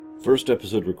First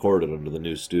episode recorded under the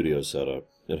new studio setup.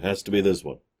 It has to be this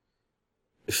one.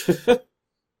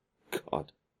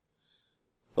 God.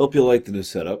 Hope you like the new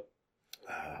setup.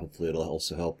 Hopefully it'll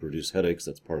also help reduce headaches.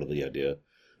 That's part of the idea.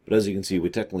 But as you can see,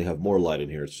 we technically have more light in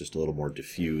here. It's just a little more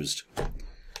diffused.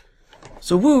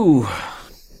 So, woo!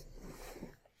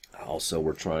 Also,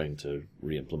 we're trying to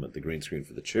re-implement the green screen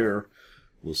for the chair.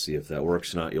 We'll see if that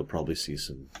works or not. You'll probably see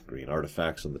some green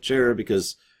artifacts on the chair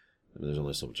because there's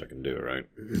only so much I can do, right?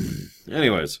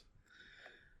 Anyways.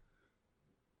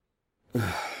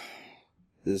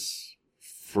 This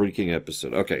freaking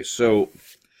episode. Okay, so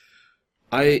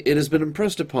it has been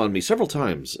impressed upon me several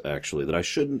times, actually, that I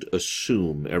shouldn't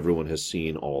assume everyone has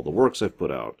seen all the works I've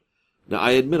put out. Now,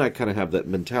 I admit I kind of have that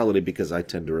mentality because I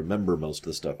tend to remember most of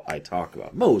the stuff I talk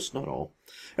about. Most, not all.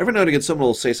 Every now and again, someone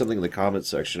will say something in the comments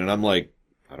section, and I'm like,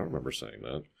 I don't remember saying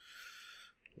that.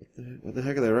 What the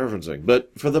heck are they referencing?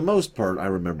 But for the most part, I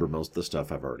remember most of the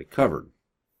stuff I've already covered,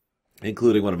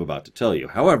 including what I'm about to tell you.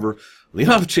 However, on the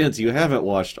off chance you haven't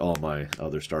watched all my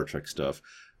other Star Trek stuff,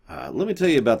 let me tell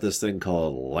you about this thing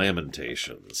called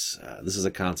Lamentations. This is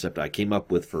a concept I came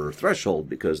up with for Threshold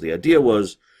because the idea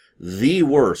was the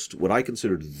worst, what I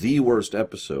considered the worst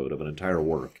episode of an entire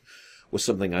work, was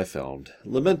something I found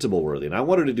lamentable worthy, and I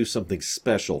wanted to do something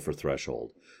special for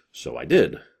Threshold. So I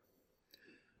did.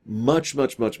 Much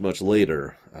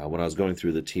later, when I was going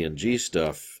through the TNG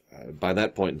stuff, by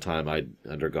that point in time, I'd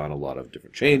undergone a lot of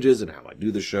different changes in how I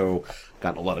do the show,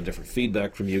 gotten a lot of different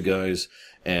feedback from you guys,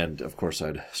 and, of course,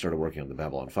 I'd started working on the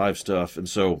Babylon 5 stuff, and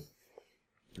so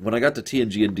when I got to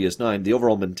TNG and DS9, the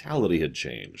overall mentality had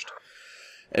changed.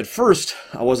 At first,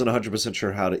 I wasn't 100%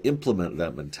 sure how to implement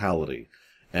that mentality,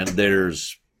 and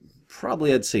there's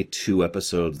probably, I'd say, 2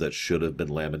 episodes that should have been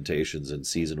Lamentations in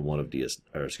Season 1 of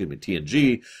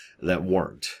TNG that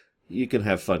weren't. You can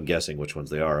have fun guessing which ones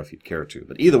they are if you'd care to.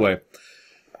 But either way,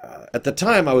 at the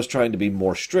time I was trying to be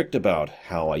more strict about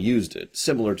how I used it,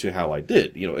 similar to how I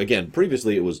did. You know, again,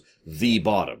 previously it was the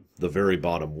very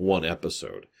bottom 1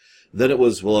 episode. Then it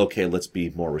was, well, okay, let's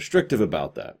be more restrictive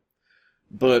about that.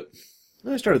 But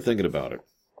I started thinking about it.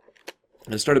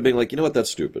 And I started being like, you know what, that's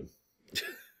stupid.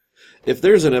 If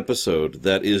there's an episode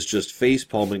that is just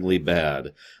face-palmingly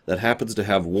bad, that happens to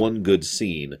have one good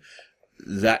scene,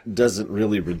 that doesn't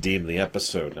really redeem the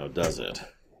episode, now does it?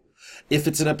 If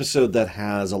it's an episode that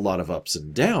has a lot of ups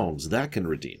and downs, that can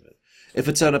redeem it. If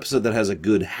it's an episode that has a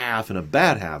good half and a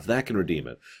bad half, that can redeem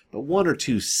it. But 1 or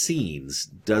 2 scenes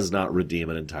does not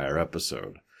redeem an entire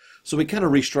episode. So we kind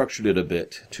of restructured it a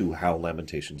bit to how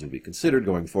Lamentations would be considered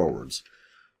going forwards.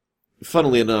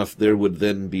 Funnily enough, there would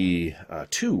then be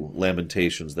 2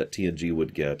 Lamentations that TNG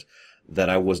would get that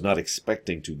I was not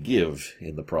expecting to give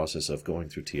in the process of going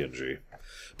through TNG.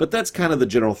 But that's kind of the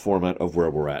general format of where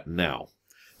we're at now.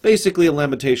 Basically, a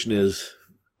Lamentation is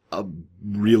a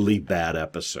really bad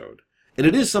episode. And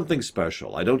it is something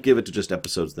special. I don't give it to just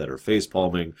episodes that are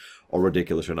face-palming or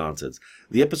ridiculous or nonsense.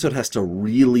 The episode has to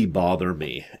really bother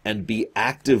me and be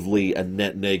actively a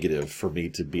net negative for me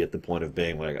to be at the point of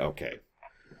being like, okay.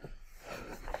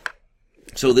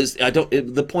 So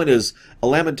the point is, a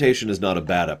Lamentation is not a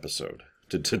bad episode.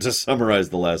 To summarize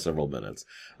the last several minutes,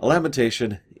 a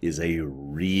Lamentation is a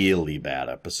really bad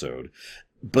episode.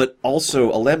 But also,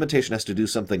 a Lamentation has to do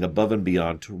something above and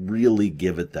beyond to really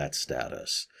give it that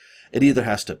status. It either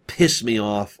has to piss me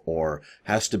off, or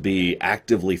has to be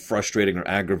actively frustrating or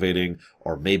aggravating,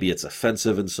 or maybe it's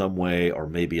offensive in some way, or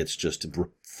maybe it's just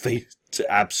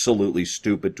absolutely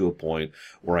stupid to a point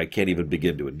where I can't even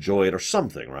begin to enjoy it, or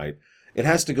something, right? It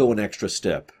has to go an extra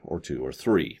step, or 2 or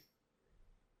 3.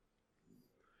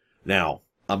 Now,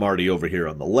 I'm already over here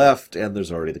on the left, and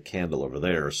there's already the candle over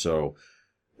there, so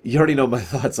you already know my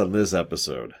thoughts on this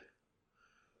episode.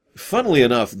 Funnily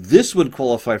enough, this would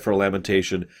qualify for a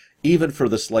Lamentation even for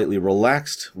the slightly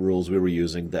relaxed rules we were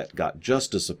using that got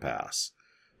Justice a pass,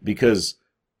 because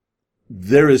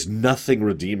there is nothing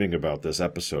redeeming about this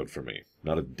episode for me.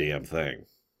 Not a damn thing.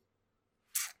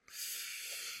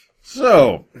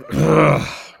 So,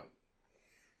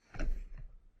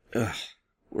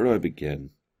 where do I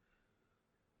begin?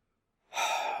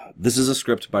 This is a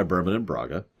script by Berman and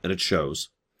Braga, and it shows.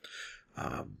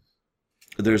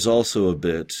 There's also a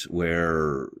bit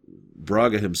where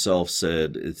Braga himself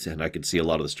said, and I can see a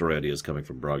lot of the story ideas coming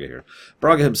from Braga here.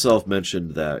 Braga himself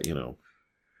mentioned that,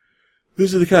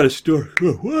 this is the kind of story.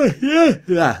 This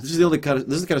is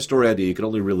the kind of story idea you can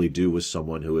only really do with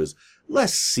someone who is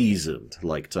less seasoned,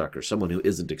 like Tucker, someone who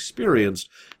isn't experienced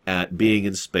at being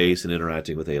in space and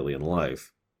interacting with alien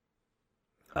life.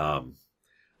 I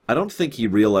don't think he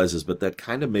realizes, but that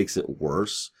kind of makes it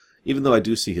worse, even though I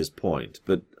do see his point.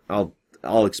 But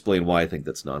I'll explain why I think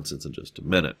that's nonsense in just a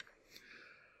minute.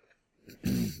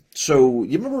 So,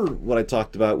 you remember what I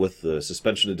talked about with the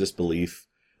suspension of disbelief?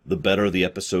 The better the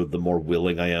episode, the more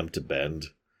willing I am to bend.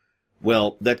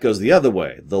 Well, that goes the other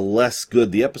way. The less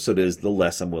good the episode is, the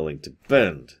less I'm willing to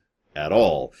bend. At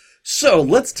all. So,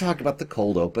 let's talk about the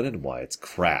cold open and why it's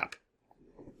crap.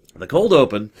 The cold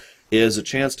open is a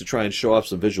chance to try and show off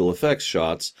some visual effects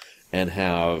shots and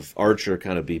have Archer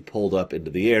kind of be pulled up into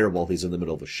the air while he's in the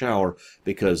middle of a shower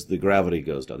because the gravity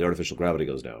goes down, the artificial gravity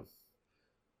goes down.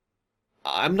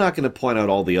 I'm not going to point out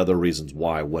all the other reasons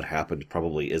why what happened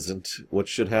probably isn't what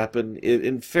should happen.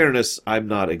 In fairness, I'm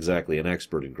not exactly an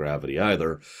expert in gravity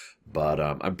either, but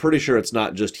I'm pretty sure it's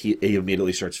not just he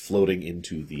immediately starts floating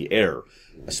into the air,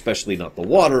 especially not the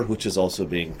water, which is also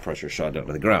being pressure shot down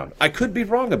to the ground. I could be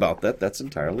wrong about that. That's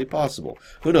entirely possible.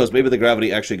 Who knows? Maybe the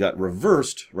gravity actually got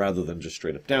reversed rather than just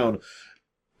straight up down,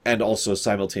 and also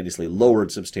simultaneously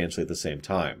lowered substantially at the same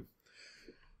time.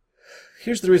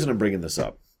 Here's the reason I'm bringing this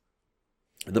up.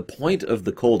 The point of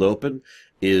the cold open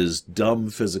is dumb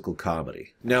physical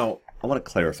comedy. Now, I want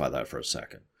to clarify that for a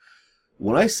second.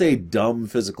 When I say dumb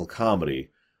physical comedy,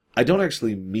 I don't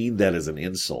actually mean that as an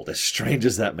insult, as strange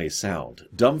as that may sound.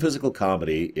 Dumb physical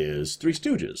comedy is Three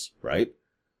Stooges, right?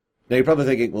 Now you're probably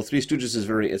thinking, well, Three Stooges is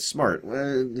it's smart.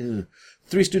 Well,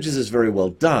 Three Stooges is very well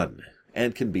done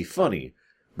and can be funny,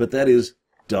 but that is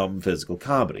dumb physical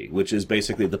comedy, which is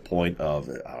basically the point of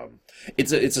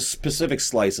it's a specific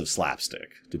slice of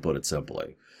slapstick, to put it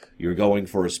simply. You're going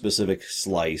for a specific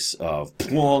slice of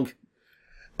plonk,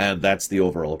 and that's the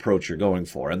overall approach you're going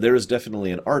for. And there is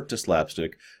definitely an art to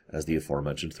slapstick, as the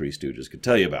aforementioned Three Stooges could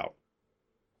tell you about.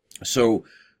 So,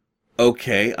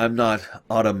 okay, I'm not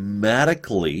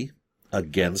automatically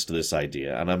against this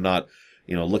idea, and I'm not,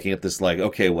 looking at this like,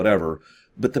 okay, whatever.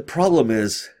 But the problem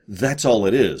is, that's all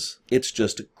it is. It's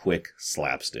just a quick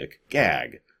slapstick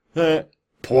gag.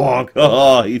 Plonk!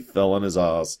 Oh, he fell on his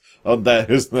ass. Oh,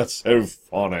 isn't that so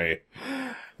funny?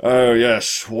 Oh,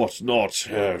 yes, what not?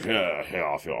 Yeah.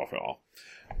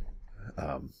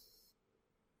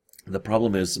 The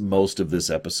problem is, most of this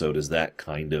episode is that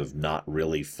kind of not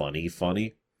really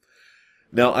funny.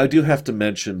 Now, I do have to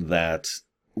mention that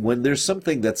when there's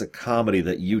something that's a comedy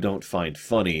that you don't find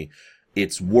funny,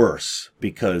 it's worse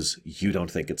because you don't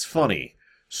think it's funny.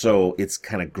 So it's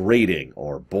kind of grating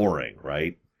or boring,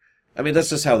 right? I mean, that's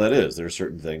just how that is. There are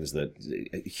certain things that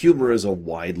humor is a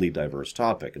widely diverse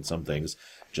topic, and some things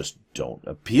just don't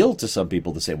appeal to some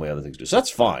people the same way other things do. So that's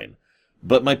fine.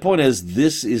 But my point is,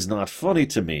 this is not funny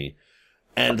to me.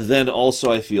 And then also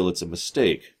I feel it's a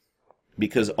mistake,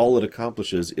 because all it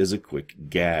accomplishes is a quick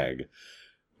gag,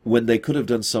 when they could have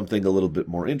done something a little bit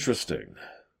more interesting.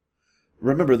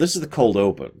 Remember, this is the cold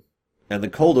open, and the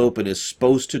cold open is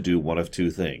supposed to do one of two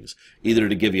things. Either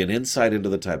to give you an insight into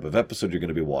the type of episode you're going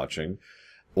to be watching,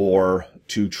 or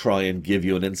to try and give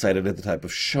you an insight into the type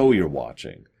of show you're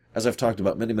watching. As I've talked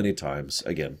about many, many times,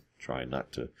 again, trying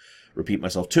not to repeat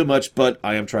myself too much, but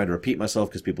I am trying to repeat myself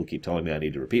because people keep telling me I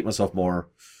need to repeat myself more.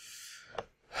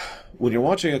 When you're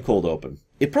watching a cold open,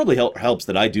 it probably helps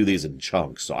that I do these in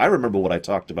chunks. So I remember what I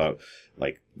talked about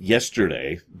like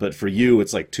yesterday, but for you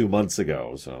it's like 2 months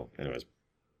ago. So anyways,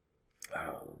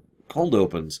 cold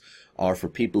opens are for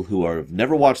people who have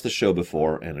never watched the show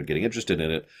before and are getting interested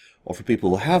in it, or for people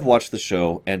who have watched the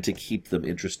show and to keep them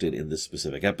interested in this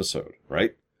specific episode,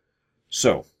 right?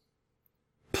 So,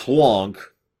 plonk,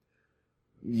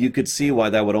 you could see why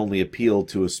that would only appeal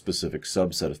to a specific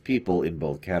subset of people in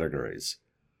both categories.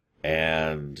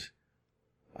 And,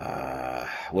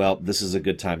 well, this is a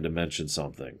good time to mention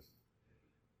something.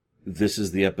 This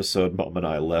is the episode Mom and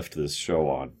I left this show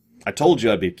on. I told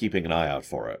you I'd be keeping an eye out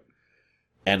for it.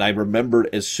 And I remembered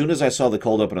as soon as I saw the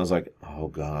cold open, I was like, oh,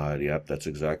 God, yep, that's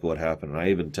exactly what happened. And I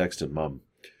even texted Mom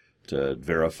to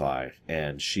verify,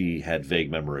 and she had vague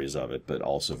memories of it, but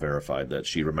also verified that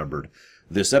she remembered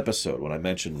this episode. When I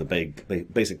mentioned the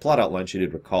basic plot outline, she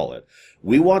did recall it.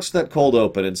 We watched that cold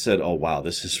open and said, oh, wow,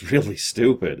 this is really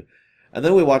stupid. And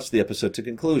then we watched the episode to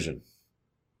conclusion.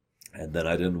 And then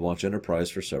I didn't watch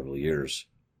Enterprise for several years.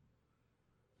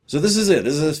 So this is it.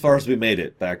 This is as far as we made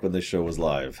it back when this show was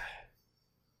live.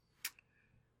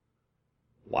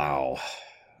 Wow.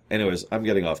 Anyways, I'm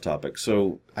getting off topic.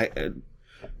 So,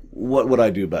 what would I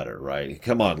do better, right?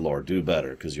 Come on, Lord, do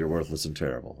better, because you're worthless and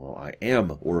terrible. Well, I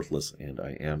am worthless and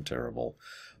I am terrible.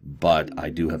 But I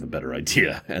do have a better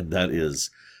idea, and that is,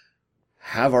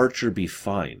 have Archer be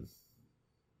fine.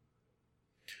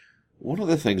 One of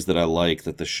the things that I like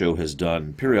that the show has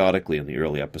done periodically in the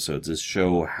early episodes is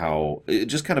show how,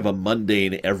 just kind of a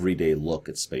mundane, everyday look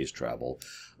at space travel,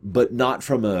 but not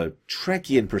from a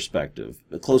Trekkian perspective,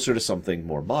 but closer to something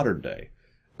more modern day.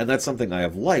 And that's something I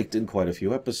have liked in quite a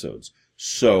few episodes.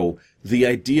 So the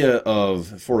idea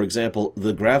of, for example,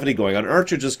 the gravity going on,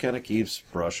 Archer just kind of keeps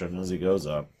brushing as he goes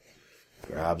up.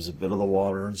 Grabs a bit of the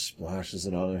water and splashes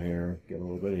it on here. Get a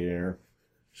little bit here.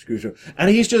 Screws it. And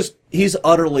he's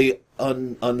utterly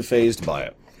unfazed by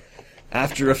it.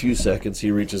 After a few seconds,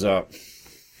 he reaches out.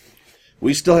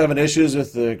 We still having issues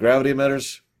with the gravity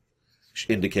emitters?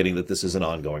 Indicating that this is an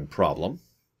ongoing problem.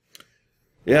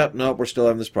 Yep, nope, we're still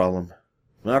having this problem.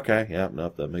 Okay, yep,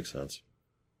 nope, that makes sense.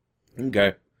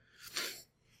 Okay.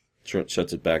 Shuts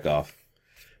it back off.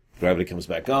 Gravity comes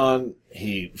back on.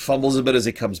 He fumbles a bit as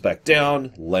he comes back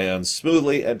down, lands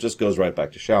smoothly, and just goes right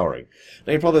back to showering.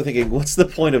 Now you're probably thinking, what's the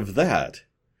point of that?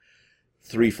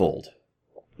 Threefold.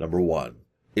 Number one,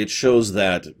 it shows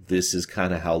that this is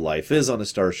kind of how life is on a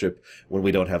starship when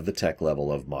we don't have the tech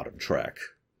level of modern Trek.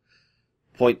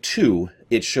 Point two,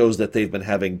 it shows that they've been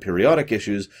having periodic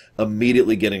issues,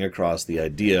 immediately getting across the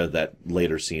idea that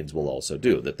later scenes will also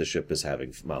do, that the ship is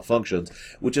having malfunctions,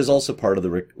 which is also part of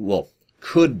the,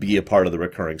 could be a part of the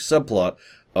recurring subplot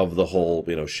of the whole,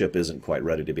 ship isn't quite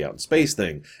ready to be out in space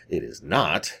thing. It is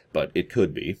not, but it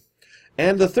could be.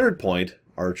 And the third point,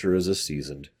 Archer is a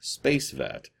seasoned space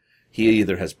vet. He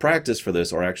either has practice for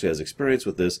this or actually has experience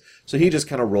with this, so he just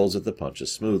kind of rolls at the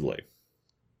punches smoothly.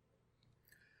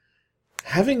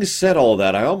 Having said all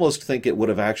that, I almost think it would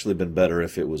have actually been better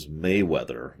if it was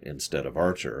Mayweather instead of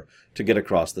Archer to get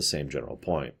across the same general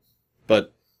point.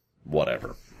 But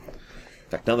whatever. In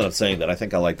fact, now that I'm saying that, I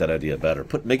think I like that idea better.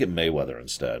 Make it Mayweather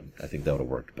instead. I think that would have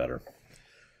worked better.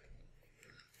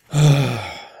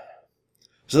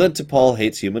 So then T'Pol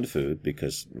hates human food,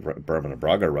 because Berman and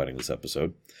Braga are writing this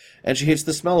episode, and she hates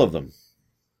the smell of them.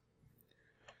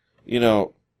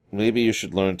 Maybe you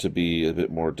should learn to be a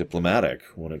bit more diplomatic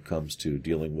when it comes to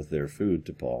dealing with their food,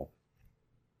 T'Pol.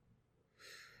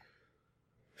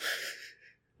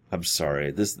 I'm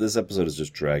sorry. This episode is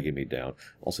just dragging me down.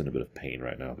 I'm also in a bit of pain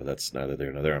right now, but that's neither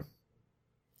there nor there.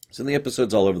 So the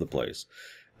episode's all over the place.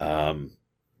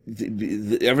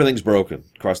 Everything's broken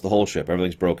across the whole ship.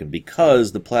 Everything's broken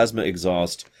because the plasma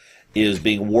exhaust is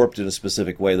being warped in a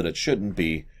specific way that it shouldn't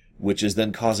be, which is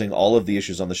then causing all of the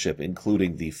issues on the ship,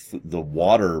 including the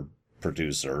water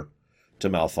producer to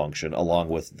malfunction, along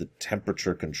with the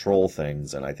temperature control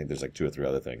things, and I think there's like 2 or 3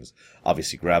 other things.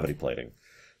 Obviously, gravity plating.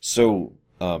 So,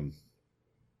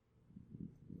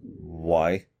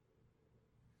 why?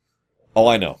 Oh,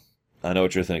 I know. I know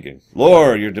what you're thinking.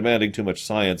 Lore, you're demanding too much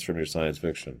science from your science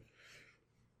fiction.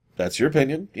 That's your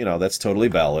opinion. That's totally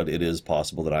valid. It is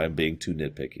possible that I am being too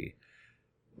nitpicky.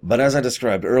 But as I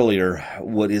described earlier,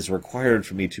 what is required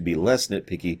for me to be less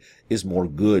nitpicky is more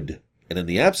good. And in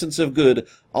the absence of good,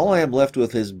 all I am left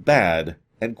with is bad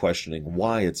and questioning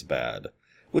why it's bad.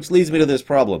 Which leads me to this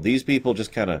problem. These people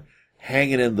just kind of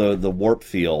hanging in the warp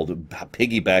field,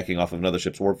 piggybacking off of another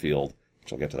ship's warp field,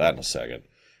 which I'll get to that in a second,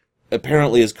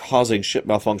 apparently is causing ship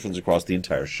malfunctions across the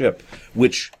entire ship,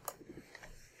 which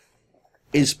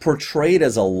is portrayed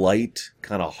as a light,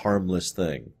 kind of harmless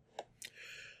thing.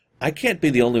 I can't be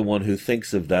the only one who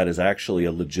thinks of that as actually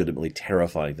a legitimately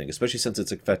terrifying thing, especially since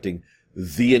it's affecting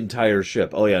the entire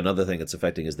ship. Oh yeah, another thing it's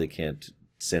affecting is they can't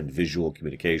send visual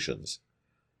communications.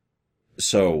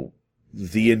 So,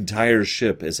 the entire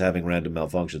ship is having random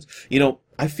malfunctions.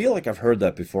 I feel like I've heard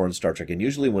that before in Star Trek, and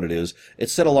usually when it is,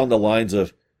 it's said along the lines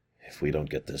of, if we don't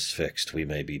get this fixed, we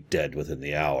may be dead within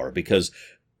the hour, because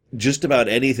just about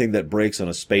anything that breaks on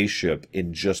a spaceship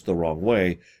in just the wrong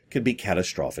way can be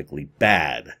catastrophically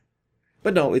bad.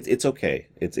 But no, it's okay.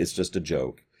 It's just a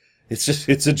joke.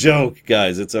 It's a joke,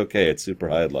 guys. It's okay. It's super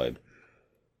highlight.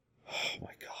 Oh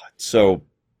my god. So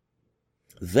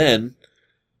then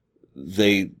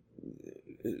 3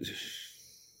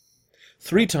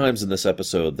 times in this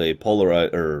episode they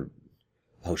polarize, or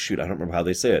oh shoot, I don't remember how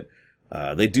they say it.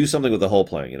 They do something with the hull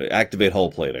plating, activate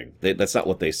hull plating. That's not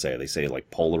what they say. They say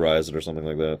like polarize it or something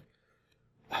like that.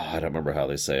 Oh, I don't remember how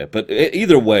they say it, but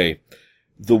either way,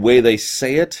 the way they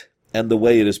say it and the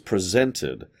way it is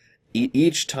presented,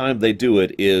 each time they do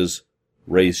it is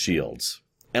raise shields.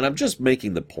 And I'm just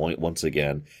making the point once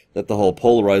again that the whole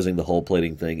polarizing the hull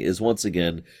plating thing is once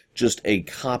again just a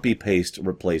copy-paste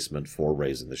replacement for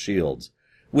raising the shields,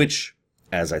 which,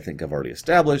 as I think I've already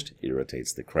established,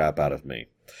 irritates the crap out of me.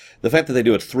 The fact that they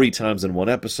do it 3 times in one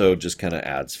episode just kind of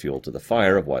adds fuel to the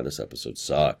fire of why this episode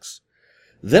sucks.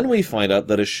 Then we find out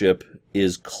that a ship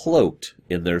is cloaked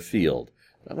in their field.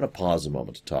 I'm going to pause a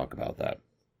moment to talk about that.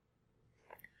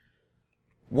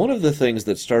 One of the things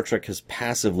that Star Trek has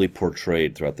passively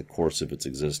portrayed throughout the course of its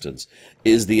existence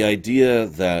is the idea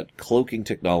that cloaking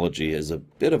technology is a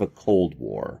bit of a Cold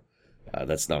War.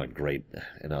 That's not a great,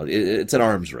 it's an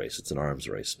arms race. It's an arms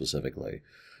race specifically.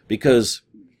 Because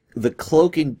the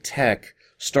cloaking tech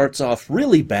starts off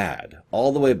really bad,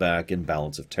 all the way back in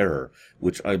Balance of Terror,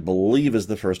 which I believe is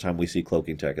the first time we see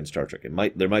cloaking tech in Star Trek.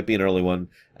 There might be an early one,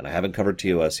 and I haven't covered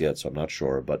TOS yet, so I'm not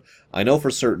sure, but I know for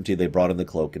certainty they brought in the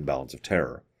cloak in Balance of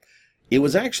Terror. It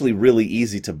was actually really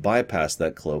easy to bypass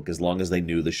that cloak as long as they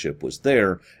knew the ship was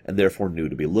there, and therefore knew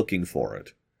to be looking for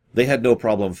it. They had no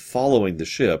problem following the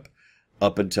ship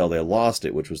up until they lost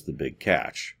it, which was the big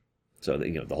catch. So,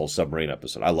 the whole submarine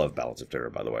episode. I love Balance of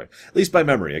Terror, by the way. At least by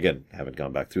memory. Again, haven't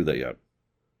gone back through that yet.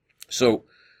 So,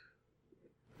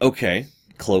 okay,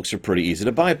 cloaks are pretty easy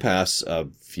to bypass a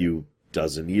few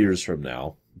dozen years from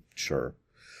now. Sure.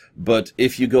 But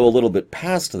if you go a little bit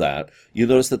past that, you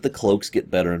notice that the cloaks get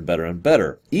better and better and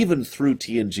better. Even through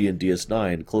TNG and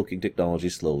DS9, cloaking technology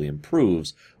slowly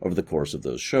improves over the course of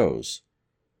those shows.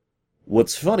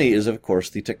 What's funny is, of course,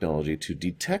 the technology to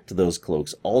detect those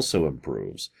cloaks also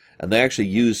improves. And they actually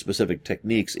use specific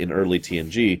techniques in early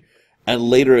TNG, and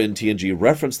later in TNG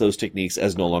reference those techniques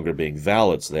as no longer being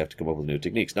valid, so they have to come up with new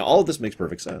techniques. Now, all of this makes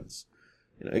perfect sense.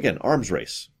 Again, arms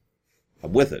race.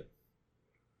 I'm with it.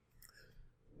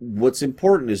 What's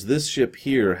important is this ship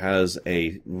here has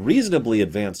a reasonably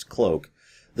advanced cloak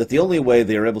that the only way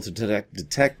they are able to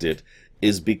detect it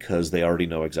is because they already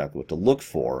know exactly what to look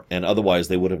for, and otherwise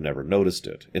they would have never noticed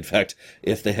it. In fact,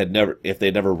 if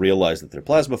they never realized that their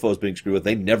plasma foe was being screwed with,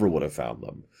 they never would have found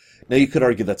them. Now, you could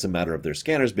argue that's a matter of their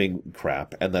scanners being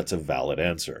crap, and that's a valid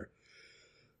answer.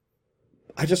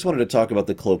 I just wanted to talk about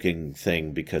the cloaking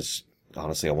thing because,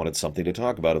 honestly, I wanted something to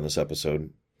talk about in this episode.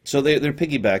 So they're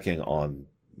piggybacking on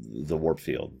the warp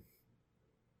field.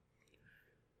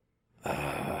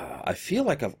 I feel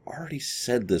like I've already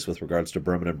said this with regards to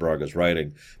Berman and Braga's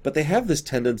writing, but they have this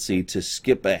tendency to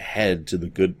skip ahead to the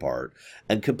good part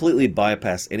and completely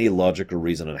bypass any logic or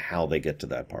reason on how they get to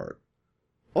that part.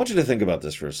 I want you to think about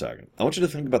this for a second. I want you to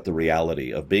think about the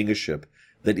reality of being a ship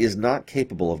that is not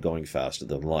capable of going faster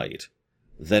than light,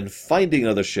 then finding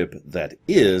another ship that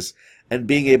is, and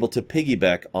being able to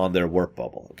piggyback on their warp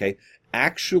bubble, okay?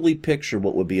 Actually picture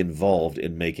what would be involved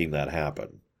in making that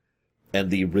happen. And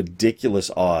the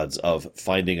ridiculous odds of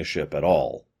finding a ship at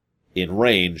all in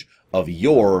range of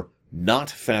your not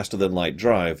faster than light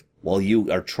drive while you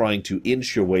are trying to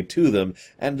inch your way to them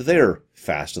and their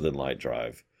faster than light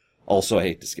drive. Also, I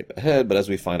hate to skip ahead, but as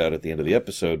we find out at the end of the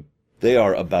episode, they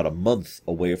are about a month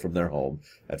away from their home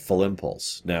at full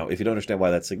impulse. Now, if you don't understand why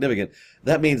that's significant,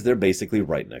 that means they're basically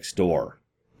right next door.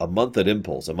 A month at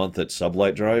impulse, a month at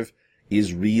sublight drive,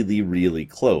 is really, really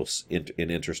close in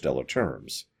interstellar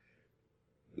terms.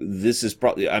 This is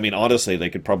probably, honestly, they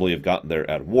could probably have gotten there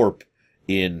at warp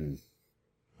in,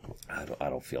 I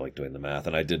don't feel like doing the math,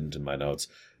 and I didn't in my notes,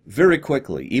 very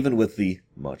quickly, even with the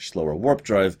much slower warp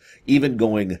drive. Even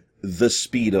going the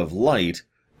speed of light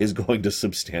is going to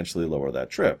substantially lower that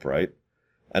trip, right?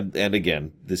 And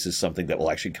again, this is something that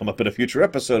will actually come up in a future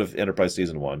episode of Enterprise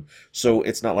Season 1, so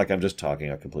it's not like I'm just talking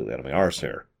out completely out of my arse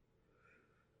here.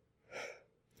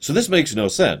 So this makes no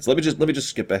sense. Let me just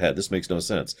skip ahead. This makes no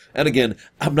sense. And again,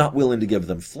 I'm not willing to give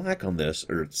them flack on this,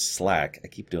 or slack. I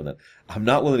keep doing that. I'm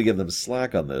not willing to give them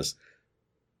slack on this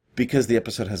because the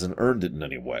episode hasn't earned it in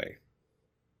any way.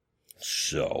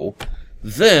 So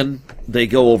then they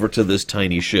go over to this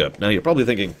tiny ship. Now you're probably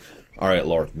thinking, all right,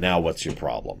 Lord, now what's your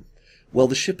problem? Well,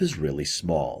 the ship is really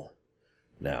small.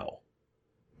 Now,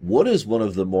 what is one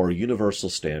of the more universal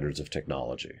standards of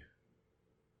technology?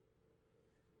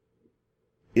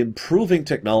 Improving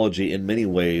technology in many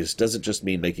ways doesn't just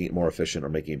mean making it more efficient or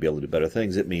making it be able to do better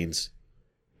things. It means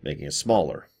making it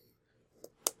smaller.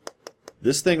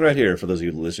 This thing right here, for those of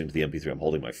you listening to the MP3, I'm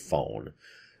holding my phone.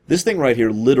 This thing right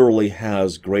here literally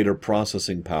has greater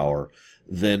processing power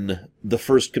than the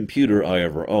first computer I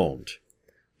ever owned,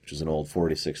 which is an old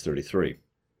 4633.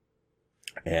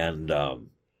 And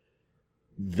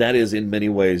that is in many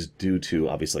ways due to,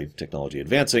 obviously, technology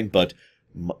advancing, but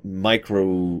I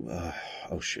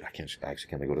can't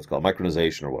think what it's called,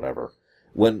 micronization or whatever.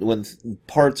 When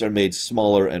parts are made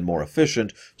smaller and more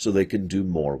efficient so they can do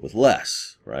more with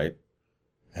less, right?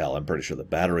 Hell, I'm pretty sure the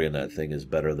battery in that thing is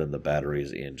better than the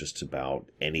batteries in just about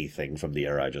anything from the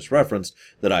era I just referenced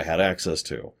that I had access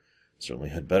to.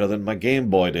 Certainly had better than my Game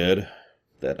Boy did,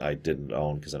 that I didn't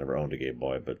own because I never owned a Game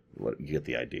Boy, but you get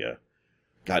the idea.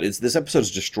 God, this episode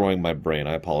is destroying my brain.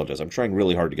 I apologize. I'm trying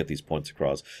really hard to get these points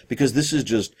across because this is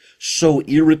just so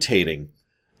irritating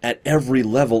at every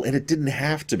level, and it didn't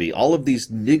have to be. All of these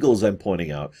niggles I'm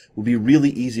pointing out would be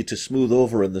really easy to smooth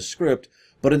over in the script,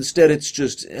 but instead it's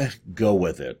just, go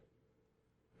with it.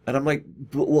 And I'm like,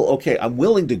 well, okay, I'm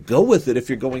willing to go with it if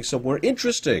you're going somewhere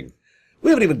interesting.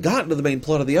 We haven't even gotten to the main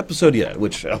plot of the episode yet,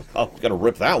 which I'm going to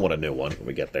rip that one a new one when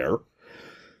we get there.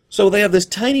 So they have this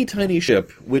tiny, tiny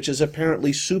ship, which is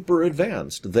apparently super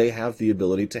advanced. They have the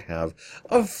ability to have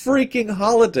a freaking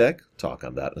holodeck, talk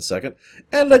on that in a second,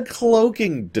 and a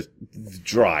cloaking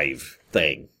drive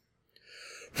thing.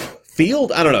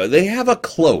 Field? I don't know. They have a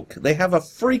cloak. They have a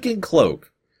freaking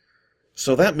cloak.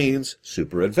 So that means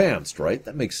super advanced, right?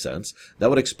 That makes sense. That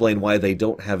would explain why they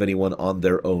don't have anyone on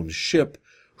their own ship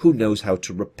who knows how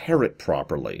to repair it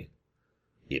properly.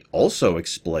 It also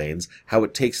explains how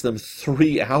it takes them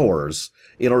 3 hours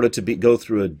in order to go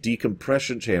through a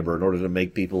decompression chamber in order to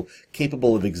make people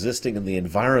capable of existing in the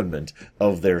environment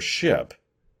of their ship.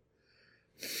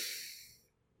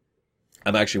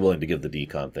 I'm actually willing to give the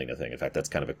decon thing a thing. In fact, that's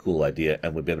kind of a cool idea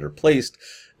and would be replaced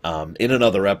in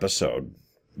another episode.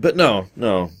 But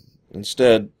no.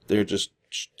 Instead, they're just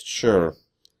sure.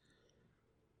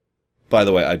 By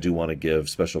the way, I do want to give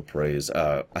special praise,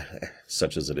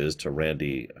 such as it is, to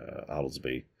Randy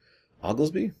Oglesby.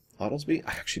 Oglesby? I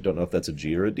actually don't know if that's a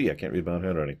G or a D. I can't read my own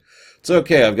handwriting. It's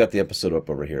okay. I've got the episode up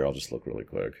over here. I'll just look really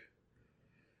quick.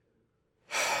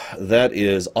 That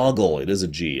is Ogle. It is a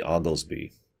G.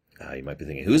 Oglesby. You might be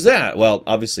thinking, who's that? Well,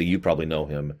 obviously, you probably know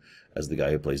him as the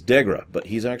guy who plays Degra, but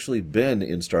he's actually been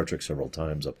in Star Trek several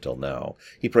times up till now.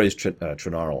 He plays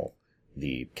Trinarl,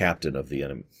 the captain of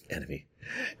the enemy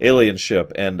alien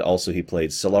ship, and also he played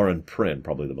Solarin Prin,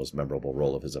 probably the most memorable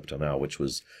role of his up till now, which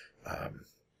was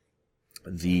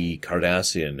the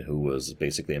Cardassian who was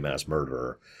basically a mass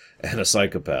murderer and a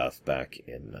psychopath back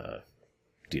in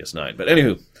DS9. But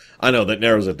anywho, I know that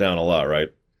narrows it down a lot, right?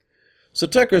 So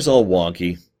Tucker's all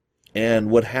wonky, and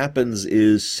what happens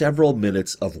is several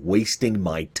minutes of wasting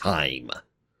my time.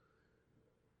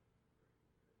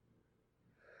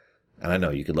 And I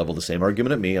know you could level the same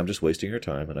argument at me. I'm just wasting your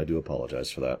time, and I do apologize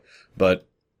for that. But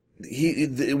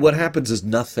what happens is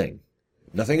nothing.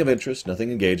 Nothing of interest,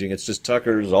 nothing engaging. It's just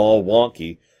Tucker's all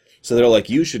wonky. So they're like,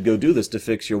 you should go do this to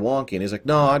fix your wonky. And he's like,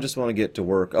 no, I just want to get to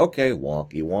work. Okay,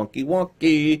 wonky, wonky,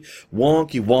 wonky.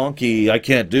 Wonky, wonky. I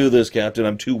can't do this, Captain.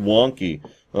 I'm too wonky.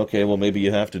 Okay, well, maybe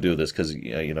you have to do this because,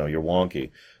 you know, you're wonky.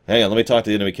 Hang on, let me talk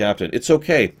to the enemy captain. It's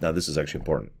okay. Now, this is actually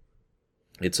important.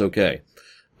 It's okay.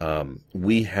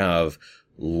 We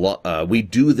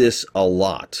do this a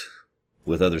lot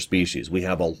with other species. We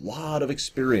have a lot of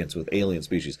experience with alien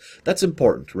species. That's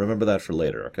important. Remember that for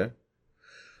later, okay?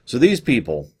 So these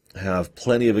people have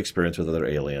plenty of experience with other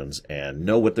aliens and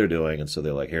know what they're doing, and so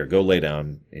they're like, here, go lay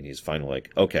down, and he's finally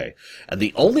like, okay. And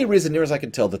the only reason, near as I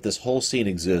can tell, that this whole scene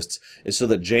exists is so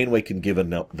that Janeway can give a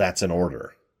no, that's an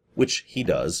order, which he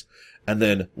does, and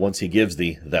then once he gives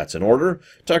the that's an order,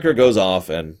 Tucker goes off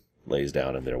and lays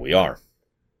down, and there we are.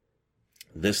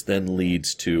 This then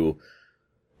leads to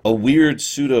a weird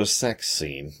pseudo-sex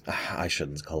scene. I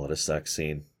shouldn't call it a sex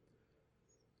scene.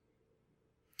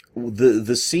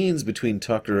 The scenes between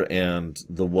Tucker and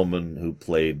the woman who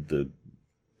played the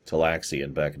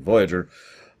Talaxian back in Voyager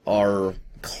are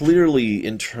clearly,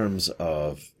 in terms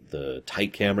of the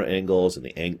tight camera angles and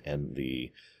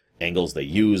the angles they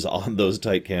use on those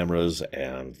tight cameras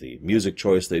and the music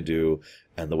choice they do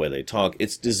and the way they talk,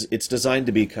 it's designed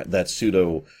to be that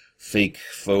pseudo fake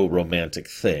faux romantic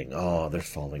thing. Oh, they're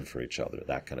falling for each other,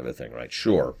 that kind of a thing, right?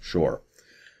 Sure.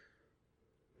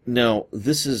 Now,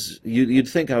 this is, you'd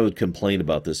think I would complain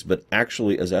about this, but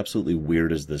actually, as absolutely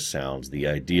weird as this sounds, the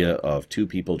idea of two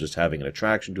people just having an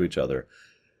attraction to each other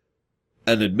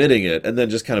and admitting it and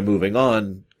then just kind of moving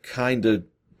on,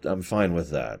 I'm fine with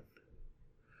that.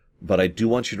 But I do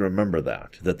want you to remember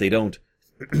that they don't,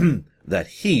 that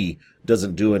he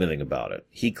doesn't do anything about it.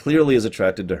 He clearly is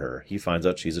attracted to her. He finds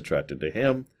out she's attracted to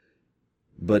him.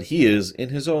 But he is, in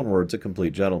his own words, a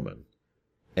complete gentleman.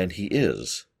 And he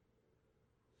is.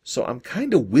 So I'm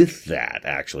kind of with that,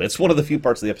 actually. It's one of the few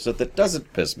parts of the episode that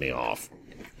doesn't piss me off.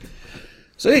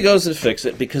 So he goes to fix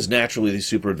it, because naturally these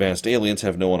super advanced aliens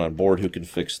have no one on board who can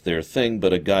fix their thing,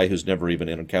 but a guy who's never even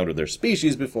encountered their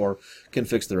species before can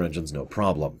fix their engines no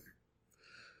problem.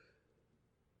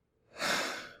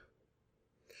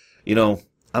 You know,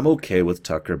 I'm okay with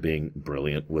Tucker being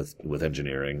brilliant with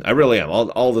engineering. I really am.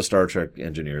 All the Star Trek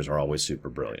engineers are always super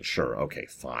brilliant. Sure, okay,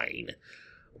 fine.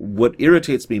 What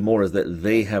irritates me more is that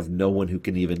they have no one who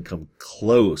can even come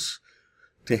close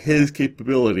to his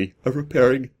capability of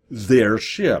repairing their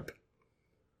ship.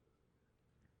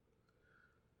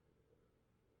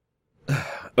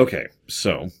 Okay,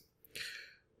 so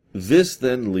this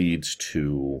then leads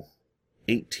to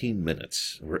 18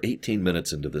 minutes. We're 18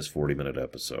 minutes into this 40-minute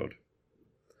episode.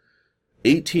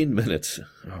 18 minutes,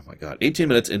 oh my god, 18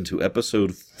 minutes into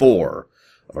episode 4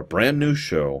 of a brand new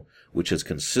show which has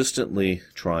consistently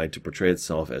tried to portray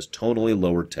itself as tonally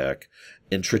lower tech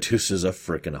introduces a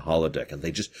frickin' holodeck, and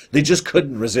they just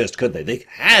couldn't resist, could they? They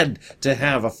had to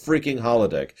have a freaking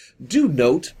holodeck. Do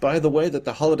note, by the way, that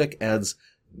the holodeck adds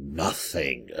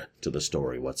nothing to the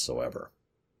story whatsoever.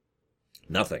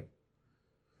 Nothing.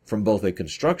 From both a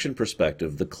construction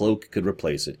perspective, the cloak could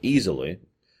replace it easily.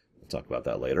 We'll talk about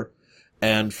that later.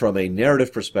 And from a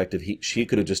narrative perspective, she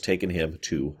could have just taken him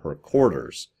to her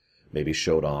quarters. Maybe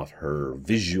showed off her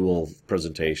visual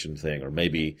presentation thing, or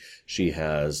maybe she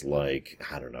has, like,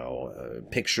 I don't know,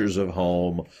 pictures of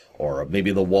home, or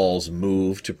maybe the walls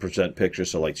move to present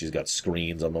pictures, so like she's got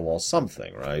screens on the wall,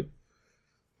 something, right?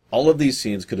 All of these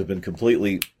scenes could have been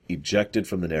completely ejected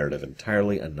from the narrative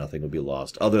entirely, and nothing would be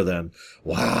lost, other than,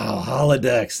 wow,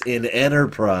 holodecks in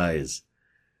Enterprise!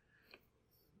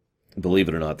 Believe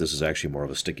it or not, this is actually more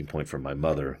of a sticking point for my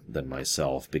mother than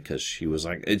myself, because she was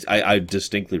like, I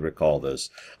distinctly recall this.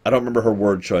 I don't remember her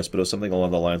word choice, but it was something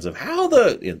along the lines of,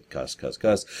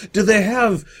 cuss, do they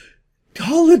have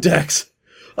holodecks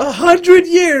 100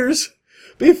 years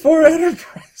before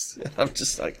Enterprise? And I'm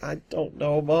just like, I don't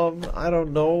know, Mom. I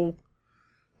don't know.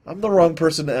 I'm the wrong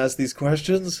person to ask these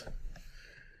questions.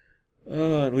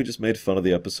 And we just made fun of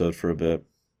the episode for a bit.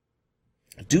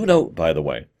 Do note, by the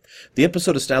way, the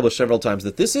episode established several times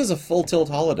that this is a full-tilt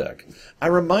holodeck. I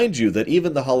remind you that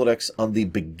even the holodecks on the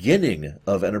beginning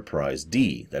of Enterprise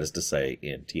D, that is to say,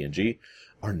 in TNG,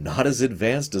 are not as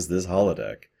advanced as this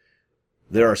holodeck.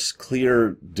 There are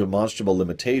clear, demonstrable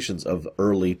limitations of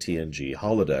early TNG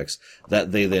holodecks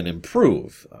that they then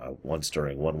improve, once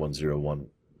during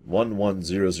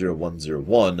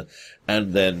 1100101,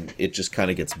 and then it just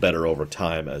kind of gets better over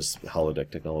time as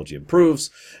holodeck technology improves,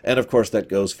 and of course that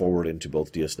goes forward into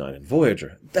both DS9 and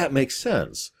Voyager. That makes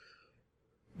sense.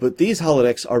 But these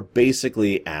holodecks are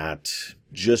basically at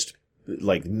just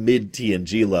like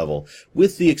mid-TNG level,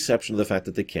 with the exception of the fact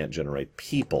that they can't generate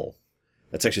people.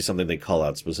 That's actually something they call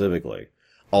out specifically.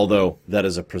 Although that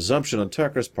is a presumption on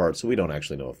Tucker's part, so we don't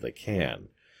actually know if they can.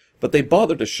 But they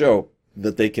bother to show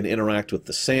that they can interact with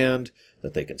the sand,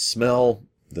 that they can smell,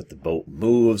 that the boat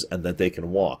moves, and that they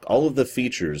can walk. All of the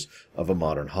features of a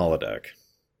modern holodeck.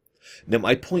 Now,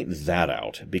 I point that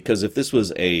out because if this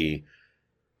was a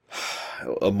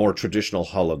more traditional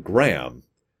hologram,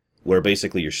 where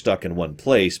basically you're stuck in one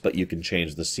place, but you can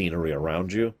change the scenery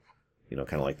around you, you know,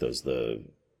 kind of like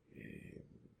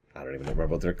I don't even remember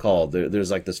what they're called.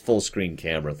 There's like this full-screen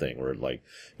camera thing where, like,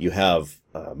 you have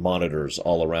monitors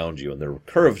all around you, and they're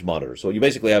curved monitors. So what you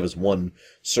basically have is one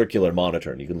circular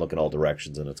monitor, and you can look in all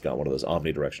directions, and it's got one of those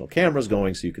omnidirectional cameras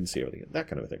going, so you can see everything. That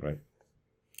kind of a thing, right?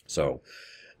 So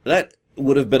that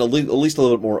would have been at least a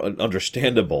little bit more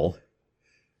understandable.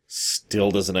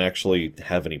 Still doesn't actually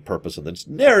have any purpose in the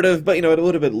narrative, but, you know, it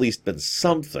would have at least been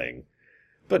something.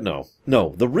 But no,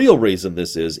 the real reason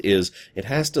this is it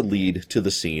has to lead to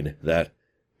the scene that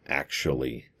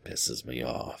actually pisses me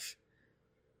off.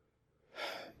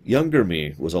 Younger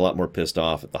me was a lot more pissed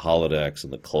off at the holodecks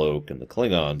and the cloak and the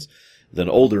Klingons than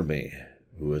older me,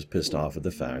 who was pissed off at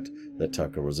the fact that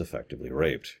Tucker was effectively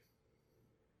raped.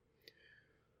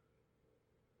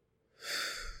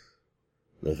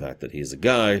 The fact that he's a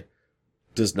guy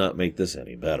does not make this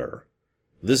any better.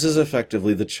 This is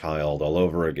effectively the child all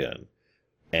over again.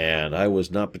 And I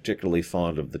was not particularly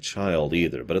fond of the child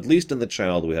either, but at least in the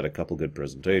child we had a couple good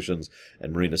presentations,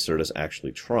 and Marina Sirtis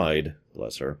actually tried,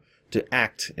 bless her, to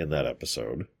act in that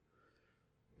episode.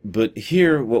 But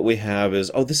here what we have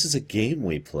is, oh, this is a game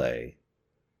we play.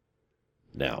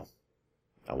 Now,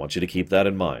 I want you to keep that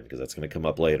in mind, because that's going to come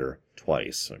up later,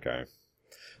 twice, okay?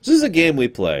 This is a game we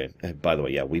play. And by the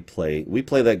way, yeah, we play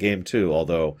that game too,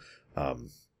 although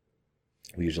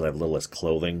we usually have a little less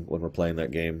clothing when we're playing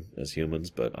that game as humans,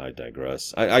 but I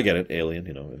digress. I get it, alien,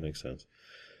 you know, it makes sense.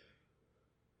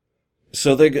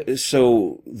 So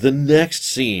the next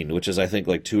scene, which is I think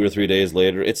like 2 or 3 days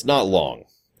later, it's not long.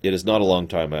 It is not a long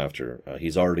time after.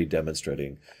 He's already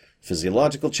demonstrating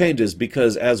physiological changes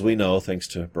because, as we know, thanks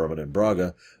to Berman and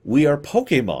Braga, we are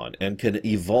Pokemon and can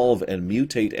evolve and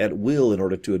mutate at will in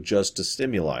order to adjust to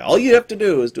stimuli. All you have to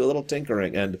do is do a little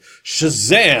tinkering and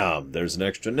shazam! There's an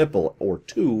extra nipple or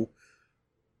two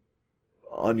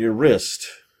on your wrist.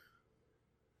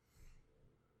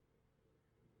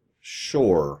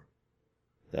 Sure.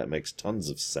 That makes tons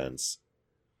of sense.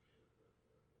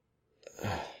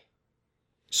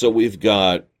 So we've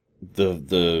got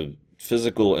the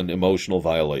physical and emotional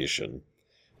violation.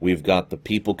 We've got the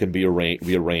people can be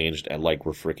rearranged and like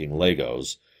we're freaking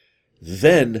Legos.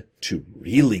 Then, to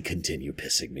really continue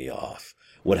pissing me off,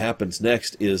 what happens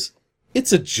next is,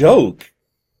 it's a joke.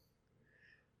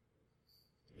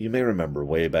 You may remember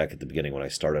way back at the beginning when I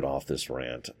started off this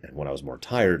rant, and when I was more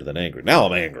tired than angry. Now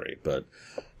I'm angry, but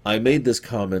I made this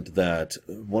comment that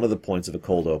one of the points of a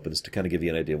cold open is to kind of give you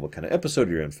an idea of what kind of episode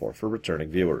you're in for returning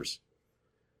viewers.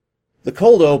 The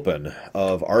cold open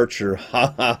of Archer,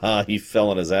 ha ha ha, he fell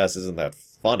on his ass, isn't that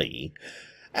funny,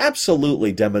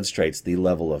 absolutely demonstrates the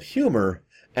level of humor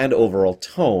and overall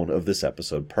tone of this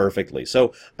episode perfectly.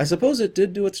 So I suppose it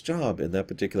did do its job in that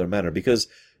particular manner, because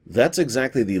that's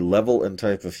exactly the level and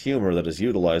type of humor that is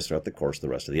utilized throughout the course of the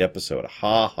rest of the episode.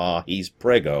 Ha ha, he's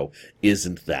prego.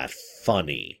 Isn't that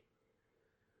funny?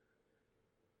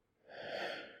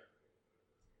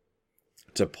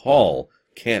 To Paul,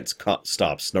 can't stop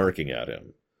snarking at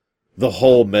him. The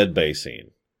whole medbay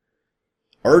scene.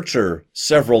 Archer,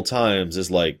 several times,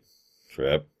 is like,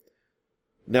 Trip.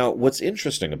 Now, what's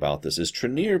interesting about this is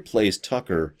Trenier plays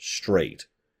Tucker straight,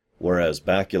 whereas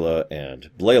Bakula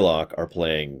and Blaylock are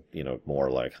playing, more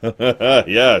like,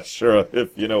 yeah, sure,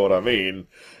 if you know what I mean,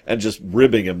 and just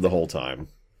ribbing him the whole time.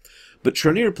 But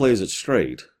Trenier plays it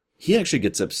straight. He actually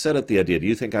gets upset at the idea, do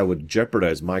you think I would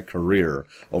jeopardize my career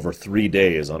over 3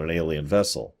 days on an alien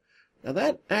vessel? Now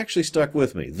that actually stuck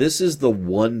with me. This is the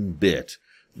one bit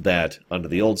that, under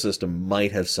the old system,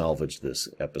 might have salvaged this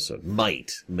episode.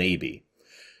 Might, maybe.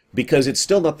 Because it's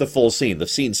still not the full scene. The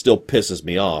scene still pisses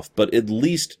me off, but at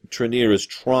least Trenier is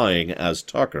trying, as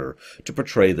Tucker, to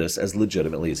portray this as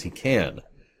legitimately as he can.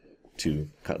 To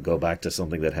go back to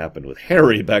something that happened with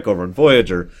Harry back over in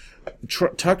Voyager,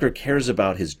 Tucker cares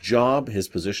about his job, his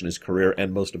position, his career,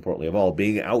 and most importantly of all,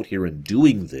 being out here and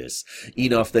doing this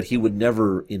enough that he would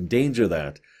never endanger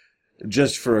that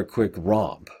just for a quick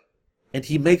romp. And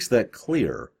he makes that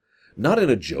clear, not in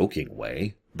a joking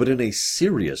way, but in a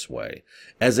serious way,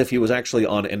 as if he was actually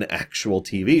on an actual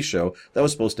TV show that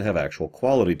was supposed to have actual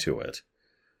quality to it.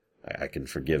 I can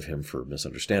forgive him for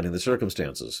misunderstanding the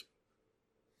circumstances.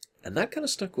 And that kind of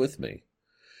stuck with me.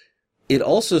 It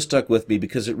also stuck with me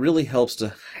because it really helps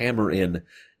to hammer in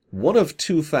one of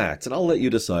two facts, and I'll let you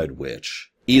decide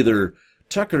which. Either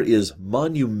Tucker is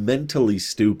monumentally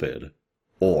stupid,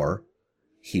 or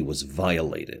he was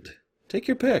violated. Take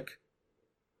your pick.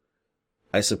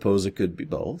 I suppose it could be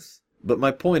both. But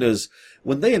my point is,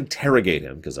 when they interrogate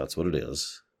him, because that's what it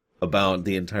is, about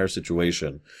the entire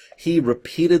situation, he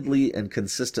repeatedly and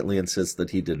consistently insists that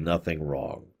he did nothing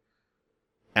wrong.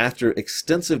 After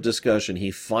extensive discussion, he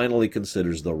finally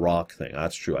considers the rock thing.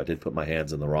 That's true, I did put my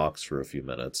hands in the rocks for a few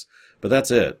minutes. But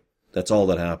that's it. That's all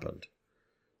that happened.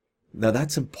 Now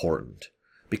that's important,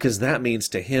 because that means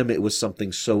to him it was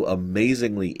something so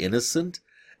amazingly innocent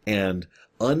and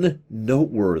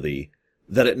unnoteworthy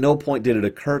that at no point did it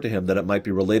occur to him that it might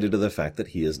be related to the fact that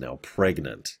he is now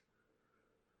pregnant.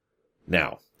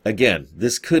 Now, again,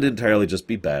 this could entirely just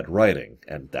be bad writing,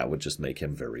 and that would just make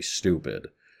him very stupid.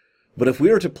 But if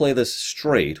we were to play this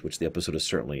straight, which the episode is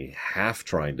certainly half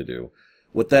trying to do,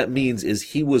 what that means is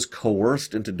he was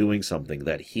coerced into doing something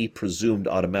that he presumed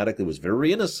automatically was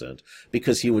very innocent,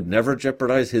 because he would never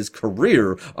jeopardize his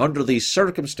career under these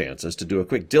circumstances to do a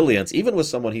quick dalliance, even with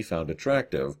someone he found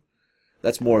attractive.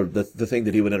 That's more the thing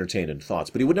that he would entertain in thoughts.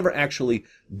 But he would never actually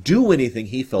do anything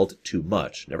he felt too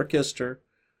much. Never kissed her.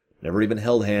 Never even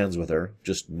held hands with her.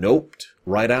 Just noped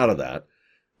right out of that.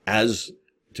 As,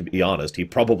 to be honest, he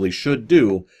probably should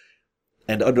do.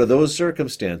 And under those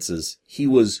circumstances, he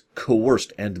was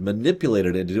coerced and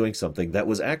manipulated into doing something that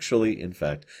was actually, in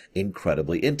fact,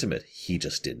 incredibly intimate. He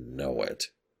just didn't know it.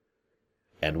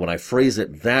 And when I phrase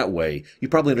it that way, you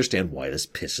probably understand why this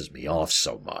pisses me off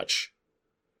so much.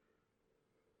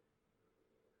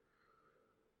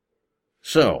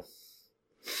 So,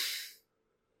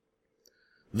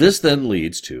 this then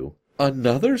leads to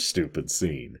another stupid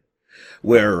scene,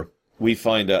 where we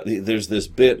find out there's this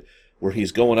bit where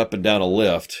he's going up and down a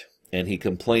lift, and he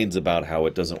complains about how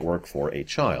it doesn't work for a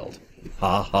child.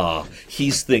 Ha ha,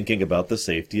 he's thinking about the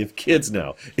safety of kids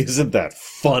now. Isn't that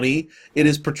funny? It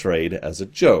is portrayed as a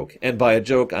joke, and by a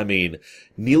joke I mean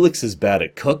Neelix is bad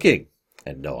at cooking.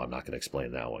 And no, I'm not going to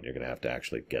explain that one. You're going to have to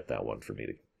actually get that one for me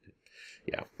to...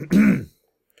 Yeah.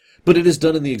 But it is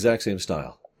done in the exact same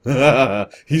style.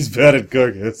 He's bad at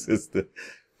cooking.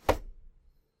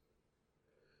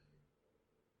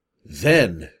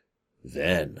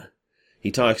 Then, he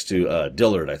talks to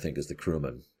Dillard, I think is the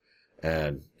crewman,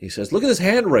 and he says, look at this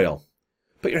handrail.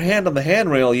 Put your hand on the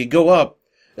handrail, you go up.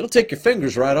 It'll take your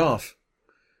fingers right off.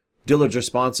 Dillard's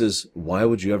response is, why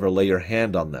would you ever lay your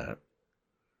hand on that?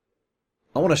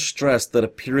 I want to stress that a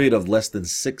period of less than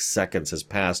 6 seconds has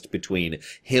passed between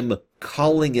him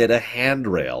calling it a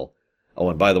handrail, oh,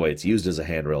 and by the way, it's used as a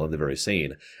handrail in the very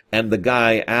scene, and the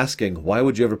guy asking, why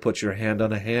would you ever put your hand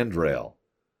on a handrail?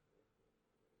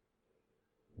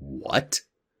 What?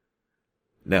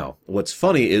 Now, what's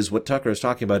funny is what Tucker is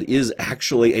talking about is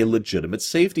actually a legitimate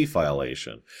safety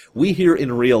violation. We here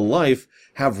in real life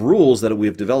have rules that we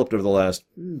have developed over the last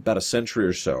about a century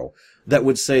or so that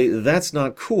would say that's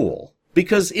not cool.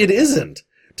 Because it isn't.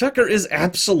 Tucker is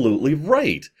absolutely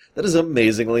right. That is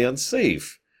amazingly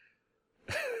unsafe.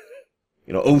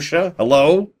 OSHA,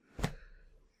 hello?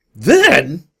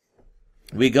 Then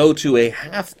we go to a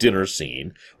half-dinner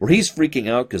scene where he's freaking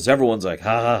out because everyone's like,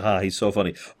 ha ha ha, he's so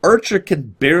funny. Archer can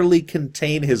barely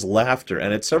contain his laughter,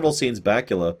 and at several scenes,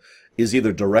 Bakula is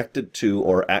either directed to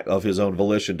or of his own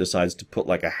volition decides to put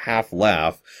like a half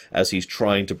laugh as he's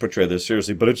trying to portray this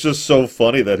seriously. But it's just so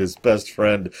funny that his best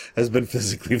friend has been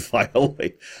physically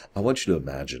violated. I want you to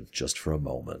imagine, just for a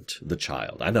moment, the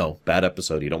child. I know, bad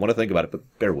episode, you don't want to think about it,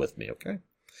 but bear with me, okay?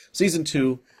 Season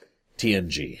 2,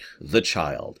 TNG, The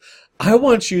Child. I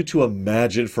want you to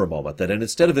imagine for a moment that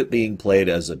instead of it being played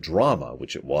as a drama,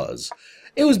 which it was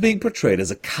being portrayed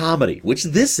as a comedy, which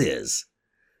this is.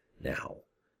 Now,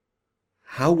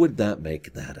 how would that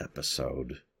make that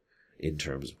episode in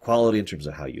terms of quality, in terms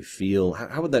of how you feel?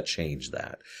 How would that change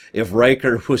that? If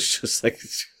Riker was just like,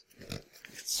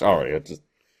 sorry,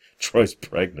 Troy's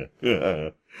pregnant.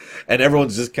 And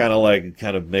everyone's just kind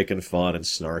of making fun and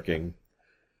snarking.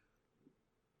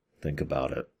 Think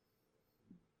about it.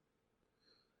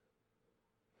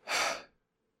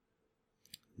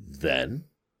 Then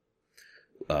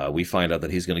we find out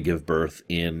that he's going to give birth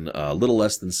in a little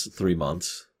less than 3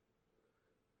 months.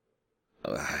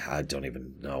 I don't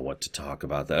even know what to talk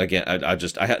about that. Again,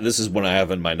 this is what I have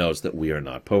in my notes, that we are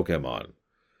not Pokemon.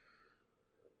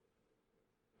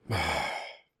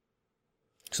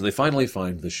 So they finally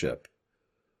find the ship.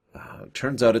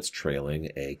 Turns out it's trailing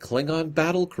a Klingon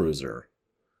battle cruiser.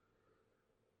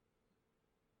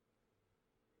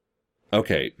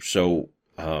 Okay, so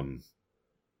the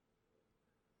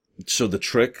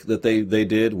trick that they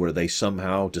did, where they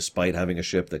somehow, despite having a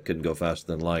ship that couldn't go faster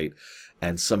than light,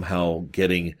 and somehow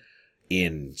getting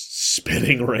in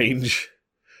spitting range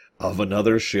of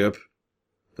another ship,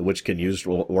 which can use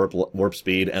warp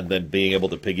speed, and then being able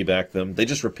to piggyback them, they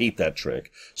just repeat that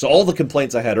trick. So all the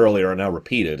complaints I had earlier are now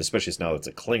repeated, especially now it's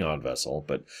a Klingon vessel,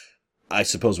 but I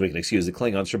suppose we can excuse the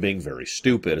Klingons for being very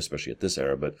stupid, especially at this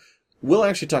era, but we'll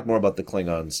actually talk more about the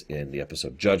Klingons in the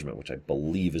episode Judgment, which I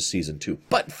believe is season 2.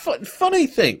 But funny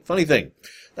thing,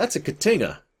 that's a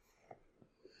Katinga.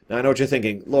 Now, I know what you're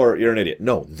thinking, Laura, you're an idiot.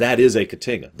 No, that is a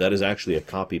Katinga. That is actually a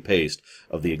copy-paste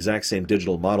of the exact same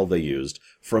digital model they used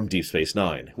from Deep Space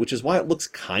Nine, which is why it looks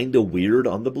kind of weird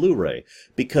on the Blu-ray,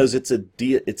 because it's a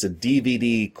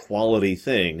DVD quality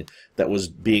thing that was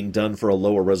being done for a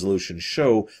lower resolution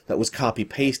show that was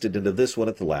copy-pasted into this one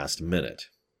at the last minute.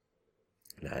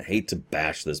 Now, I hate to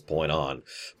bash this point on,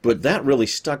 but that really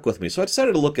stuck with me, so I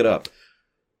decided to look it up.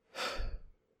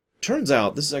 Turns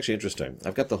out, this is actually interesting.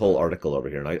 I've got the whole article over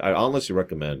here, and I honestly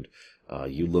recommend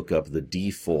you look up the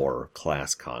D4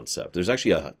 class concept. There's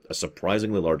actually a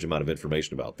surprisingly large amount of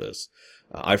information about this.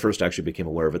 I first actually became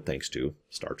aware of it thanks to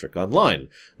Star Trek Online.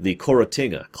 The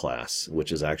Koratinga class,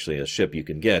 which is actually a ship you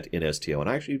can get in STO, and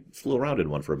I actually flew around in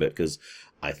one for a bit because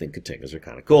I think Katingas are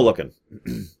kind of cool looking.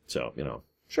 So,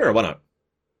 sure, why not?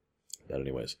 But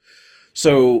anyways,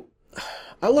 so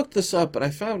I looked this up and I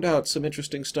found out some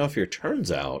interesting stuff here.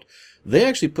 Turns out they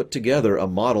actually put together a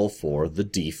model for the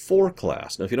D4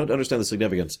 class. Now, if you don't understand the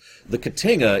significance, the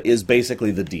Katinga is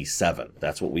basically the D7.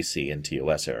 That's what we see in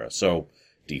TOS era. So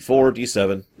D4,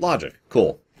 D7, logic,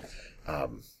 cool.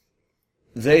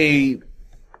 They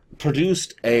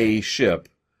produced a ship,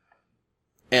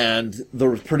 and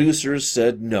the producers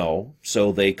said no,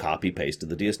 so they copy-pasted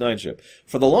the DS9 ship.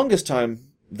 For the longest time,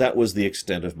 that was the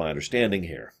extent of my understanding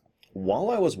here. While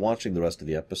I was watching the rest of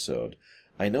the episode,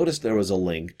 I noticed there was a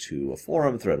link to a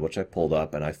forum thread, which I pulled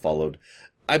up, and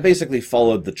I basically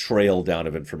followed the trail down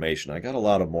of information. I got a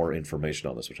lot of more information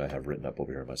on this, which I have written up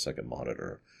over here on my second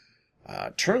monitor.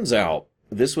 Turns out,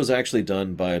 this was actually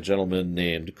done by a gentleman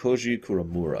named Koji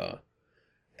Kuramura,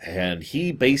 and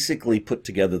he basically put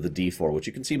together the D4, which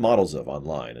you can see models of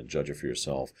online and judge it for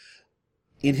yourself,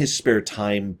 in his spare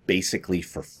time, basically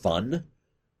for fun.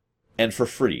 And for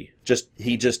free.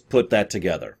 He just put that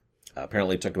together.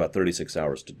 Apparently it took about 36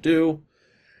 hours to do,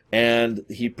 and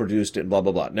he produced it and blah,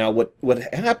 blah, blah. Now,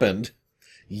 what happened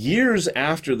years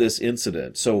after this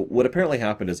incident, so what apparently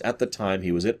happened is at the time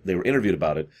they were interviewed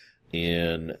about it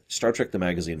in Star Trek the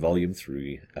Magazine, Volume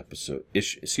 3,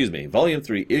 Volume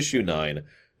 3, Issue 9,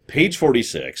 page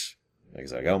 46,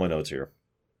 because I got all my notes here,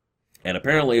 and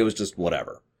apparently it was just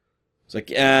whatever. It's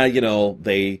like,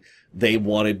 they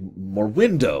wanted more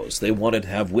windows. They wanted to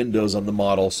have windows on the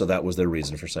model, so that was their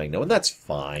reason for saying no. And that's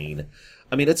fine.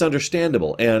 I mean, it's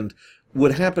understandable. And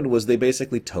what happened was they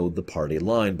basically towed the party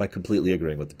line by completely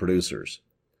agreeing with the producers.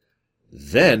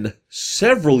 Then,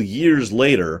 several years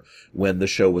later, when the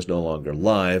show was no longer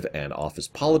live and office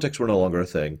politics were no longer a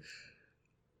thing,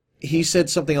 he said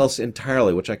something else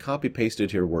entirely, which I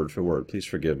copy-pasted here word for word. Please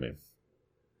forgive me.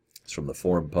 It's from the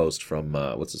forum post from,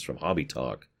 from Hobby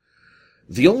Talk.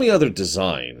 The only other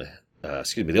design,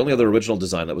 the only other original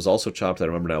design that was also chopped that I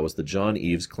remember now was the John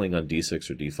Eves Klingon D6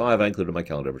 or D5 I included in my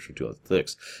calendar for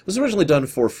 2006. It was originally done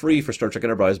for free for Star Trek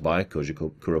Enterprise by Koji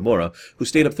Kuramura, who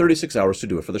stayed up 36 hours to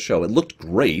do it for the show. It looked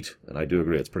great, and I do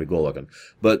agree, it's pretty cool looking.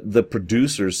 But the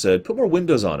producers said, put more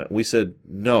windows on it. And we said,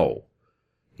 no.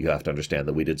 You have to understand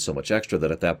that we did so much extra that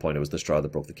at that point it was the straw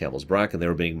that broke the camel's back, and they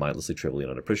were being mindlessly trivial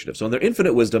and unappreciative. So in their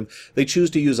infinite wisdom, they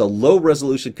choose to use a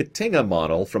low-resolution Katinga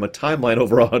model from a timeline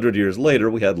over 100 years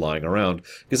later we had lying around,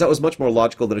 because that was much more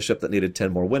logical than a ship that needed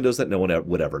 10 more windows that no one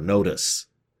would ever notice.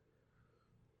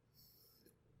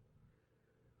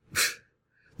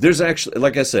 There's actually,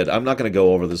 like I said, I'm not going to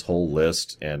go over this whole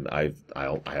list, and I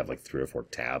have like 3 or 4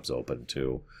 tabs open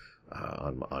too.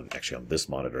 On this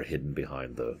monitor, hidden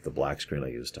behind the black screen I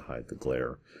use to hide the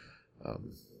glare.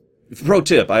 Pro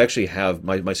tip, I actually have,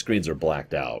 my screens are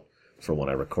blacked out for when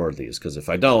I record these, because if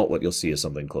I don't, what you'll see is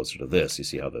something closer to this. You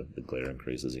see how the glare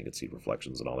increases, you can see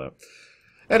reflections and all that.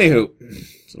 Anywho,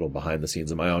 it's a little behind the scenes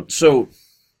of my own. So,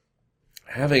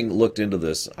 having looked into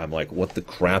this, I'm like, what the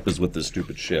crap is with this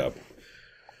stupid ship?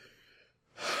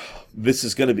 This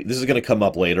is gonna come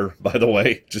up later, by the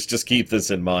way. Just keep this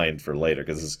in mind for later,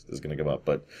 because this is gonna come up.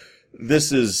 But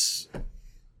this is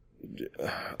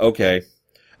okay.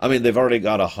 I mean, they've already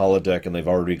got a holodeck and they've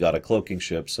already got a cloaking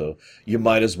ship, so you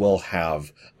might as well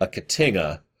have a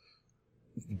Katinga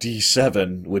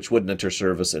D7, which wouldn't enter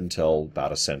service until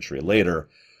about a century later.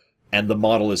 And the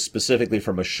model is specifically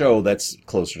from a show that's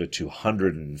closer to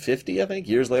 250, I think,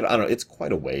 years later. I don't know. It's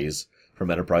quite a ways from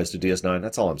Enterprise to DS9.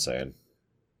 That's all I'm saying.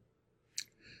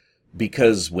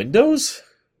 Because Windows?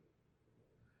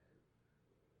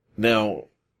 Now,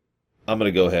 I'm going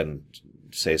to go ahead and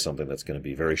say something that's going to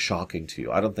be very shocking to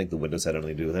you. I don't think the Windows had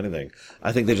anything to do with anything.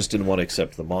 I think they just didn't want to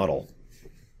accept the model.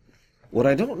 What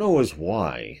I don't know is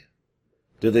why.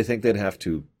 Did they think they'd have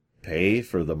to pay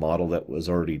for the model that was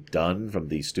already done from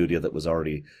the studio that was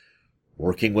already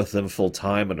working with them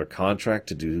full-time under contract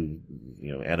to do,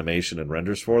 animation and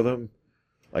renders for them?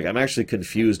 Like, I'm actually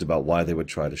confused about why they would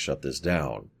try to shut this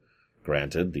down.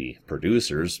 Granted, the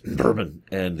producers, Berman,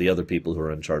 and the other people who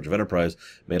are in charge of Enterprise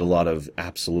made a lot of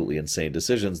absolutely insane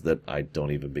decisions that I don't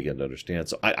even begin to understand.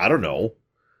 So I don't know.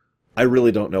 I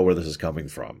really don't know where this is coming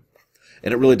from.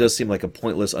 And it really does seem like a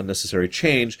pointless, unnecessary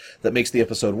change that makes the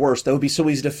episode worse. That would be so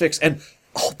easy to fix. And,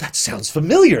 oh, that sounds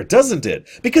familiar, doesn't it?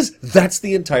 Because that's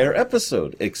the entire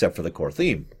episode, except for the core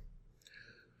theme.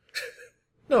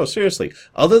 No, seriously.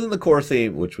 Other than the core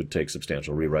theme, which would take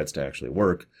substantial rewrites to actually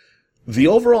work, the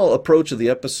overall approach of the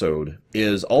episode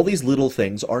is all these little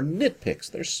things are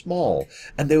nitpicks. They're small,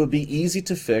 and they would be easy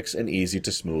to fix and easy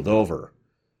to smooth over.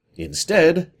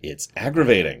 Instead, it's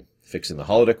aggravating. Fixing the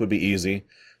holodeck would be easy.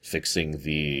 Fixing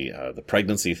the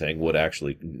pregnancy thing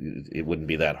it wouldn't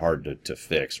be that hard to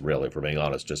fix, really, if we're being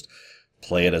honest. Just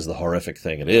play it as the horrific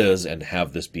thing it is, and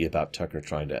have this be about Tucker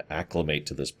trying to acclimate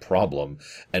to this problem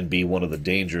and be one of the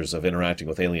dangers of interacting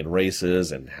with alien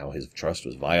races and how his trust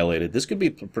was violated. This could be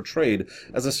portrayed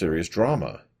as a serious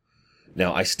drama.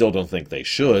 Now, I still don't think they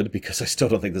should, because I still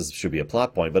don't think this should be a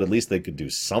plot point, but at least they could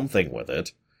do something with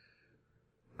it.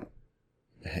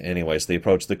 Anyways, they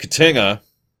approach the Katinga.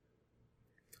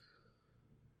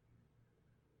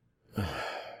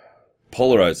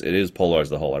 Polarize. It is polarize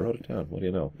the hull. I wrote it down. What do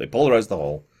you know? They polarize the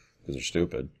hull because they're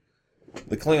stupid.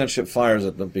 The Klingon ship fires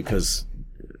at them because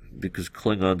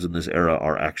Klingons in this era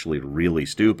are actually really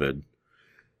stupid.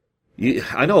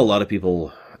 I know a lot of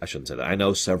people... I shouldn't say that. I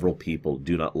know several people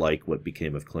do not like what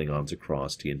became of Klingons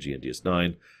across TNG and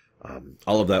DS9.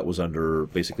 All of that was under,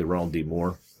 basically, Ronald D.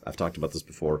 Moore. I've talked about this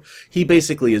before. He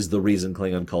basically is the reason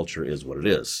Klingon culture is what it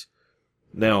is.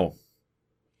 Now...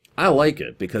 I like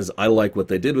it because I like what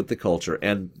they did with the culture,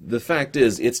 and the fact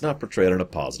is, it's not portrayed in a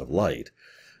positive light.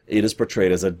 It is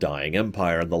portrayed as a dying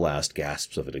empire and the last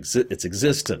gasps of its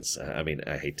existence. I mean,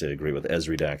 I hate to agree with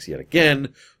Ezri Dax yet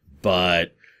again,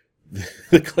 but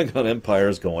the Klingon Empire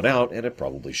is going out, and it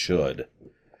probably should.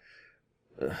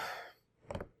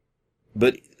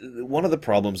 But one of the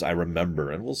problems I remember,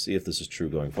 and we'll see if this is true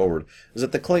going forward, is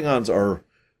that the Klingons are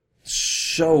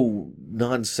so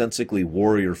nonsensically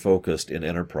warrior-focused in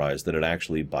Enterprise that it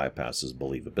actually bypasses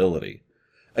believability.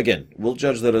 Again, we'll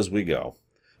judge that as we go.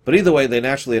 But either way, they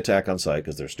naturally attack on sight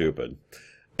because they're stupid.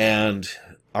 And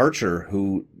Archer,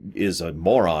 who is a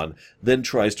moron, then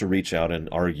tries to reach out and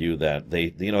argue that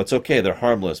it's okay, they're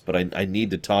harmless, but I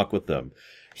need to talk with them.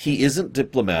 He isn't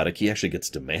diplomatic. He actually gets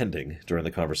demanding during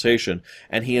the conversation,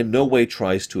 and he in no way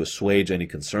tries to assuage any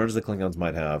concerns the Klingons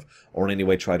might have, or in any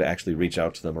way try to actually reach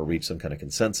out to them or reach some kind of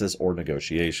consensus or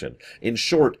negotiation. In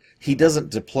short, he doesn't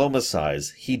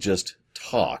diplomatize, he just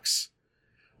talks.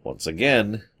 Once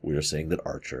again, we are seeing that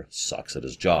Archer sucks at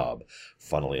his job.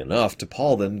 Funnily enough,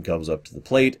 T'Pol then comes up to the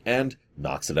plate and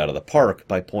knocks it out of the park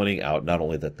by pointing out not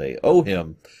only that they owe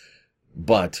him,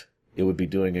 but it would be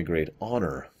doing a great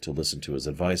honor to listen to his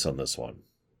advice on this one.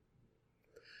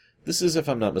 This is, if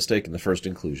I'm not mistaken, the first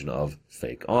inclusion of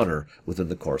fake honor within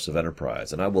the course of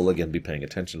Enterprise, and I will again be paying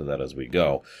attention to that as we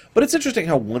go. But it's interesting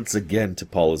how once again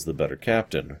T'Pol is the better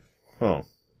captain.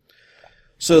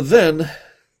 So then,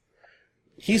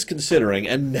 he's considering,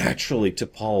 and naturally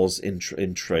T'Pol's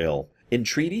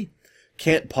entreaty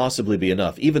can't possibly be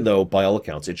enough, even though, by all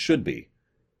accounts, it should be.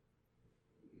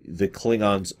 The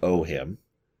Klingons owe him,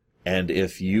 and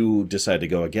if you decide to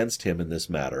go against him in this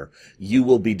matter, you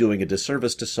will be doing a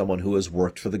disservice to someone who has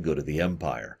worked for the good of the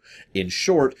Empire. In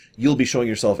short, you'll be showing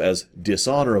yourself as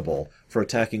dishonorable for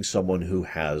attacking someone who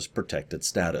has protected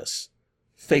status.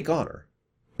 Fake honor.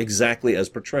 Exactly as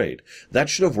portrayed. That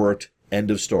should have worked.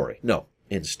 End of story. No.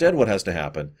 Instead, what has to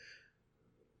happen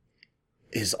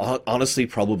is honestly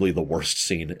probably the worst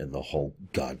scene in the whole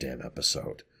goddamn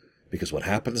episode. Because what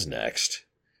happens next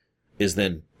is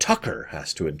then Tucker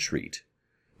has to entreat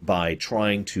by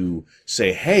trying to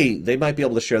say, hey, they might be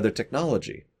able to share their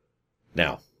technology.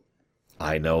 Now,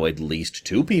 I know at least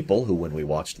two people who, when we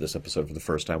watched this episode for the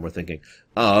first time, were thinking,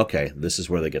 oh, okay, this is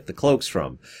where they get the cloaks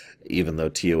from. Even though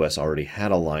TOS already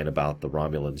had a line about the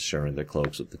Romulans sharing their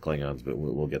cloaks with the Klingons, but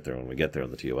we'll get there when we get there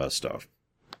on the TOS stuff.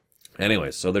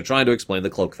 Anyway, so they're trying to explain the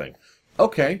cloak thing.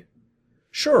 Okay,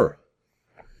 sure.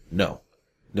 No,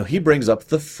 he brings up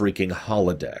the freaking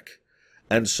holodeck.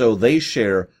 And so they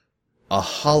share a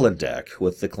holodeck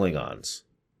with the Klingons.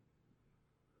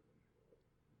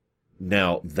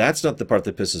 Now, that's not the part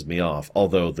that pisses me off,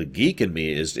 although the geek in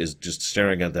me is just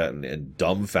staring at that and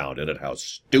dumbfounded at how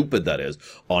stupid that is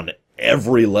on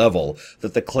every level,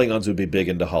 that the Klingons would be big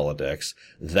into holodecks,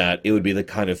 that it would be the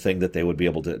kind of thing that they would be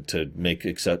able to make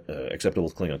acceptable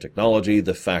with Klingon technology,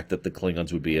 the fact that the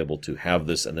Klingons would be able to have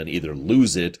this and then either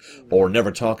lose it or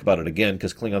never talk about it again,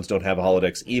 because Klingons don't have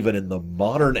holodecks even in the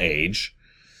modern age.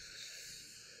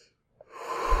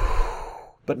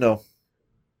 But no.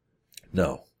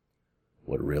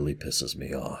 What really pisses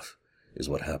me off is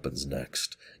what happens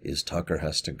next, is Tucker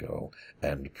has to go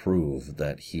and prove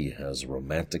that he has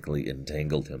romantically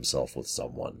entangled himself with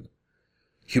someone,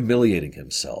 humiliating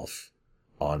himself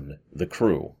on the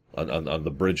crew, on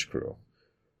the bridge crew,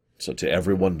 so to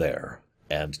everyone there,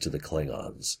 and to the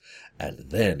Klingons.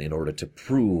 And then, in order to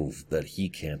prove that he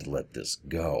can't let this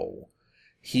go,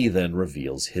 he then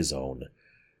reveals his own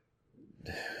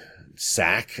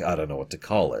sack, I don't know what to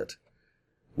call it,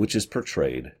 which is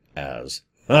portrayed as,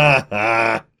 ha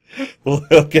ha,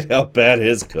 look at how bad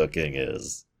his cooking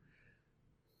is.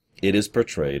 It is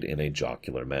portrayed in a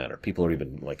jocular manner. People are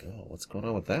even like, oh, what's going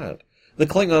on with that? The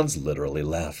Klingons literally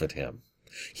laugh at him.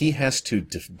 He has to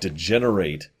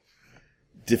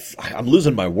I'm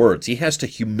losing my words. He has to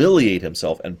humiliate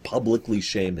himself and publicly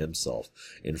shame himself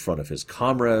in front of his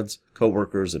comrades,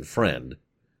 co-workers, and friend,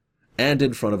 and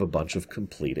in front of a bunch of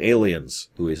complete aliens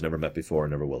who he's never met before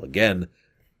and never will again,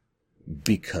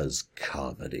 because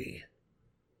comedy.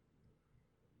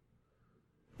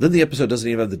 Then the episode doesn't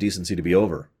even have the decency to be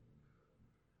over.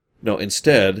 No,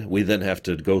 instead, we then have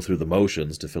to go through the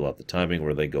motions to fill out the timing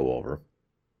where they go over.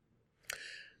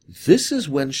 This is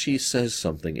when she says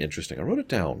something interesting. I wrote it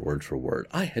down word for word.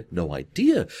 I had no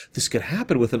idea this could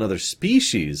happen with another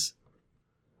species.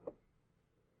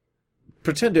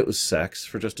 Pretend it was sex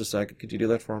for just a second. Could you do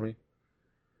that for me?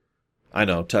 I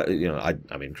know,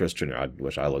 I mean, Chris Jr., I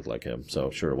wish I looked like him, so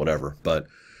sure, whatever. But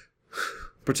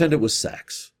pretend it was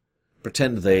sex.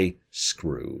 Pretend they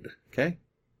screwed, okay?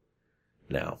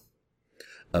 Now,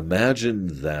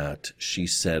 imagine that she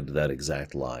said that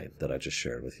exact line that I just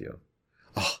shared with you.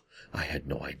 Oh, I had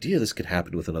no idea this could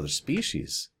happen with another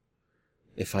species.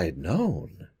 If I had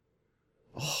known.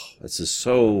 Oh, this is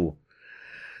so...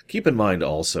 Keep in mind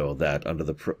also that under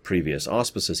the previous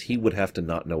auspices, he would have to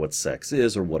not know what sex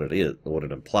is or what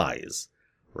it implies,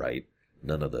 right?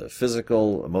 None of the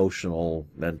physical, emotional,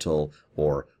 mental,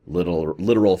 or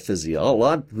literal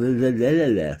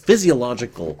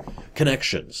physiological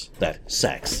connections that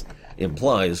sex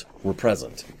implies were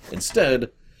present.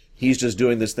 Instead, he's just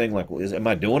doing this thing like, am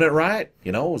I doing it right?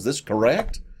 Is this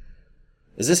correct?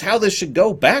 Is this how this should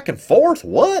go back and forth?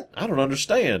 What? I don't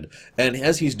understand. And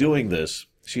as he's doing this,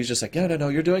 she's just like, no,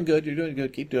 you're doing good,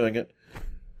 keep doing it.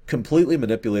 Completely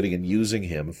manipulating and using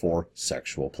him for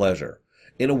sexual pleasure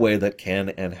in a way that can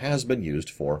and has been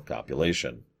used for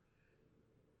copulation.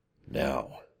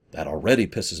 Now, that already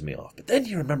pisses me off. But then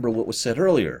you remember what was said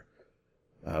earlier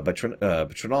by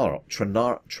Trenal?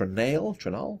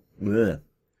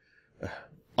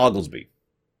 Oglesby.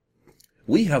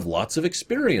 We have lots of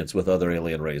experience with other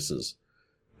alien races.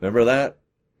 Remember that?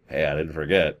 Hey, I didn't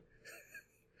forget.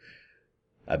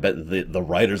 I bet the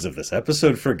writers of this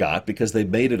episode forgot because they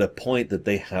made it a point that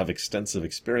they have extensive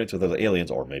experience with other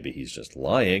aliens, or maybe he's just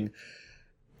lying.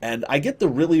 And I get the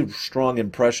really strong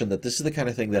impression that this is the kind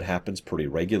of thing that happens pretty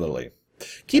regularly.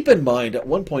 Keep in mind, at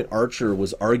one point Archer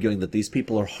was arguing that these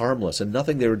people are harmless and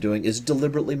nothing they were doing is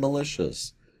deliberately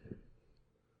malicious.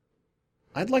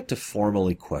 I'd like to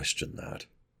formally question that.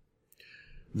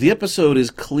 The episode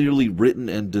is clearly written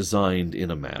and designed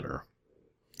in a manner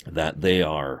that they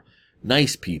are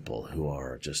nice people who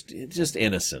are just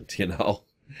innocent, you know.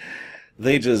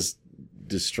 They just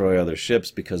destroy other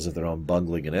ships because of their own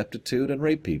bungling ineptitude and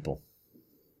rape people.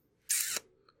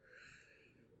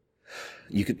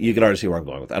 You can already see where I'm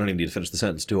going with that. I don't even need to finish the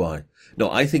sentence, do I?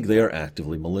 No, I think they are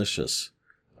actively malicious.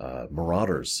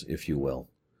 Marauders, if you will.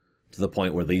 To the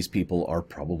point where these people are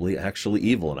probably actually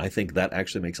evil. And I think that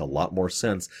actually makes a lot more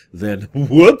sense than,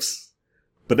 whoops,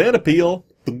 banana peel.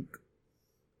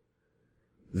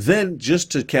 Then,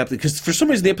 just to cap, because for some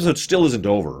reason the episode still isn't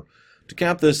over. To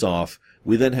cap this off,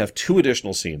 we then have two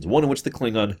additional scenes. One in which the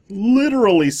Klingon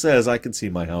literally says, I can see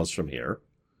my house from here.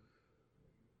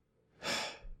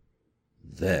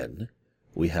 Then,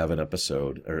 we have an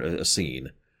episode, or a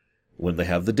scene, when they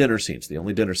have the dinner scene. It's the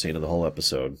only dinner scene in the whole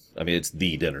episode. I mean, it's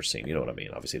the dinner scene, you know what I mean?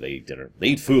 Obviously, they eat dinner. They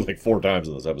eat food like 4 times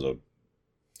in this episode.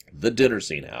 The dinner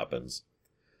scene happens.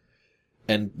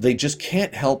 And they just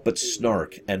can't help but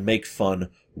snark and make fun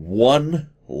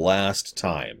one last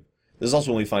time. This is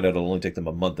also when we find out it'll only take them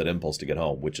a month at Impulse to get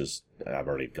home, which is, I've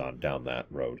already gone down that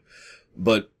road.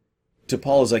 But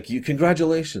T'Pol is like,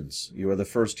 congratulations, you are the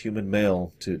first human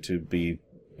male to be,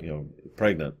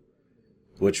 pregnant.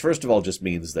 Which, first of all, just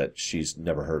means that she's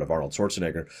never heard of Arnold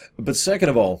Schwarzenegger. But second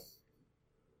of all,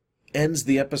 ends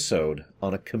the episode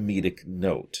on a comedic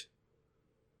note.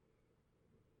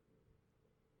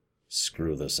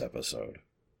 Screw this episode.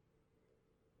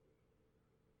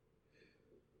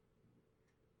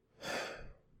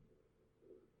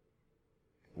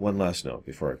 One last note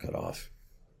before I cut off.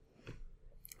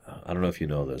 I don't know if you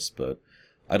know this, but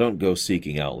I don't go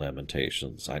seeking out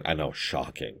lamentations. I know,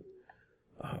 shocking.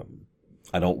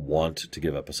 I don't want to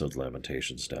give episodes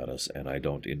lamentation status, and I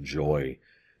don't enjoy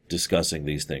discussing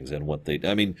these things and what they...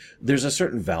 I mean, there's a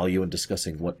certain value in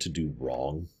discussing what to do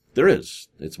wrong. There is.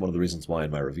 It's one of the reasons why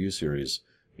in my review series,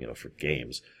 for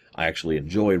games, I actually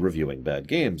enjoy reviewing bad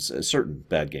games, certain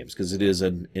bad games, because it is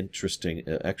an interesting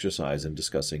exercise in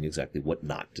discussing exactly what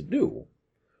not to do.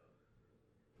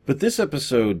 But this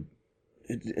episode,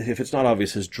 if it's not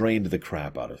obvious, has drained the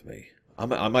crap out of me.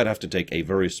 I might have to take a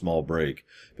very small break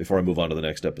before I move on to the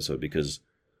next episode, because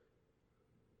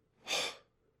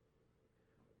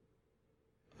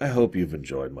I hope you've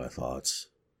enjoyed my thoughts.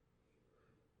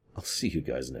 I'll see you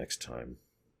guys next time.